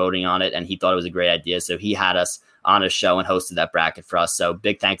Twitter voting on it. And he thought it was a great idea, so he had us on his show and hosted that bracket for us. So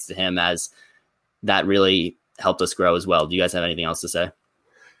big thanks to him, as that really helped us grow as well. Do you guys have anything else to say?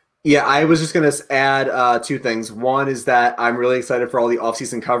 Yeah, I was just going to add two things. One is that I'm really excited for all the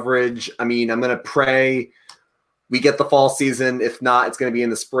offseason coverage. I mean, I'm going to pray we get the fall season. If not, it's going to be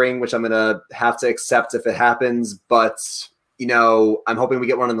in the spring, which I'm going to have to accept if it happens. But, you know, I'm hoping we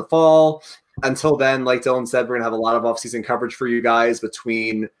get one in the fall. Until then, like Dylan said, we're going to have a lot of offseason coverage for you guys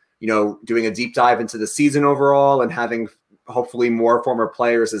between, you know, doing a deep dive into the season overall and having hopefully more former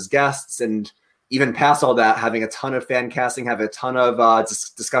players as guests, and even past all that, having a ton of fan casting, have a ton of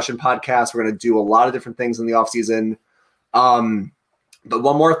discussion podcasts. We're going to do a lot of different things in the offseason. But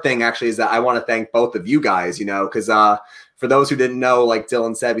one more thing, actually, is that I want to thank both of you guys, you know, because for those who didn't know, like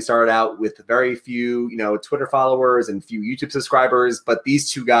Dylan said, we started out with very few, you know, Twitter followers and few YouTube subscribers. But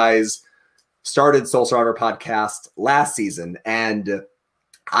these two guys started Soul Survivor podcast last season, and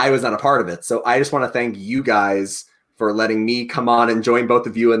I was not a part of it. So I just want to thank you guys for letting me come on and join both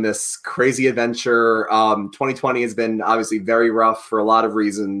of you in this crazy adventure. 2020 has been obviously very rough for a lot of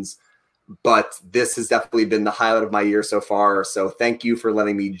reasons, but this has definitely been the highlight of my year so far. So thank you for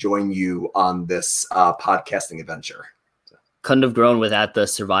letting me join you on this podcasting adventure. Couldn't have grown without the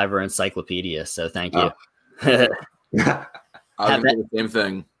Survivor Encyclopedia. So thank you. I think the same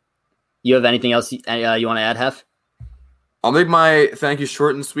thing. You have anything else you want to add, Hef? I'll make my thank you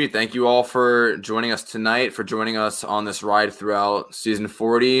short and sweet. Thank you all for joining us tonight, for joining us on this ride throughout season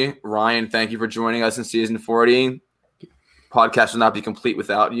 40. Ryan, thank you for joining us in season 40. Podcast would not be complete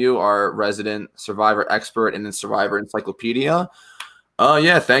without you, our resident Survivor expert and the Survivor Encyclopedia.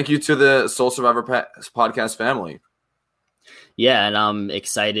 Thank you to the Soul Survivor podcast family. Yeah, and I'm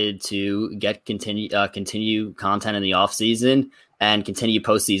excited to continue content in the off season and continue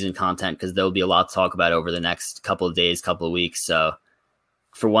postseason content, because there'll be a lot to talk about over the next couple of days, couple of weeks. So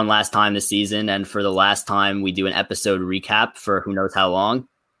for one last time this season, and for the last time we do an episode recap for who knows how long.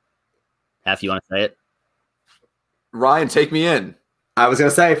 Hef, you want to say it? Ryan, take me in. I was going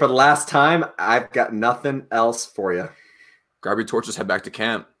to say, for the last time, I've got nothing else for you. Grab your torches, head back to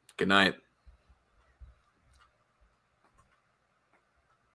camp. Good night.